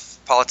stuff.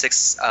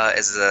 Politics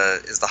is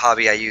the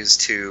hobby I use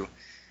to,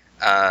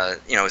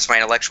 it's my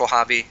intellectual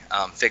hobby.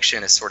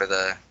 Fiction is sort of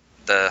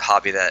the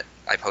hobby that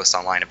I post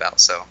online about.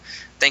 So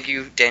thank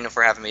you, Daniel,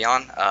 for having me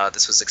on.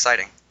 This was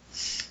exciting.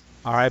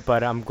 All right,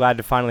 bud. I'm glad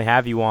to finally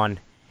have you on,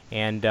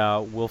 and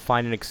we'll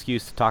find an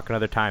excuse to talk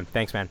another time.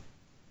 Thanks, man.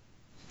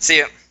 See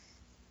you.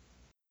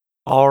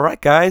 All right,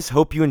 guys.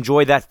 Hope you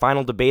enjoyed that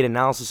final debate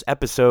analysis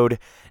episode.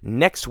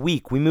 Next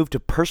week, we move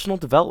to personal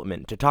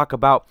development to talk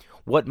about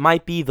what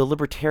might be the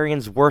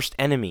libertarian's worst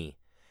enemy.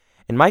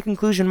 And my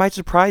conclusion might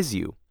surprise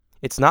you.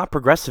 It's not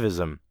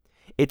progressivism.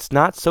 It's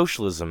not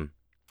socialism.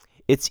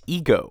 It's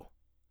ego.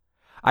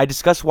 I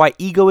discuss why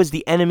ego is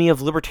the enemy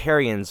of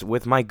libertarians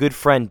with my good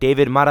friend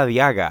David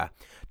Maradiaga.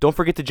 Don't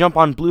forget to jump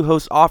on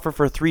Bluehost's offer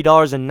for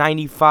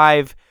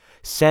 $3.95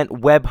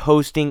 web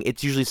hosting.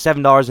 It's usually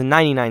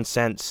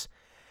 $7.99.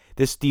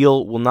 This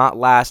deal will not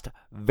last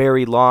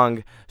very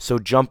long, so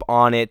jump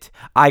on it.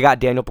 I got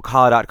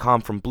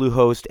danielpacala.com from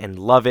Bluehost and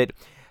love it.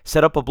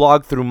 Set up a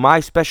blog through my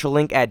special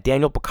link at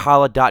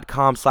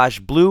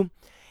danielpacala.com/blue,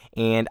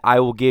 and I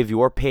will give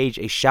your page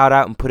a shout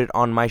out and put it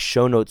on my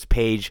show notes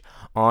page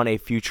on a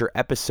future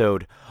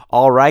episode.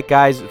 All right,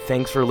 guys,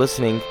 thanks for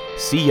listening.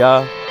 See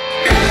ya.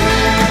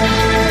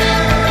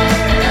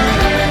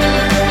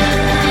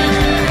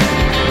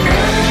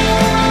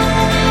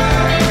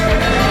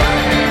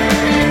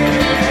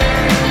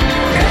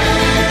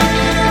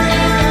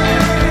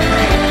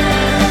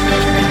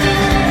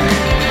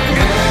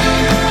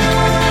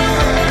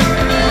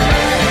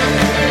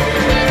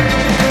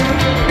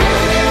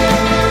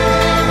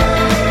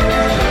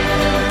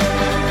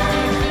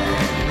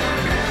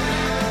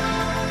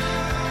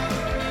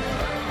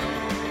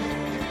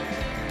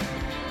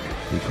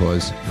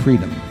 Because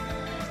freedom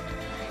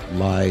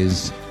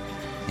lies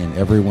in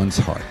everyone's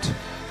heart.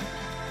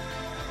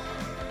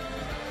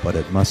 But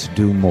it must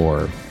do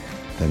more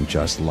than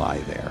just lie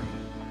there.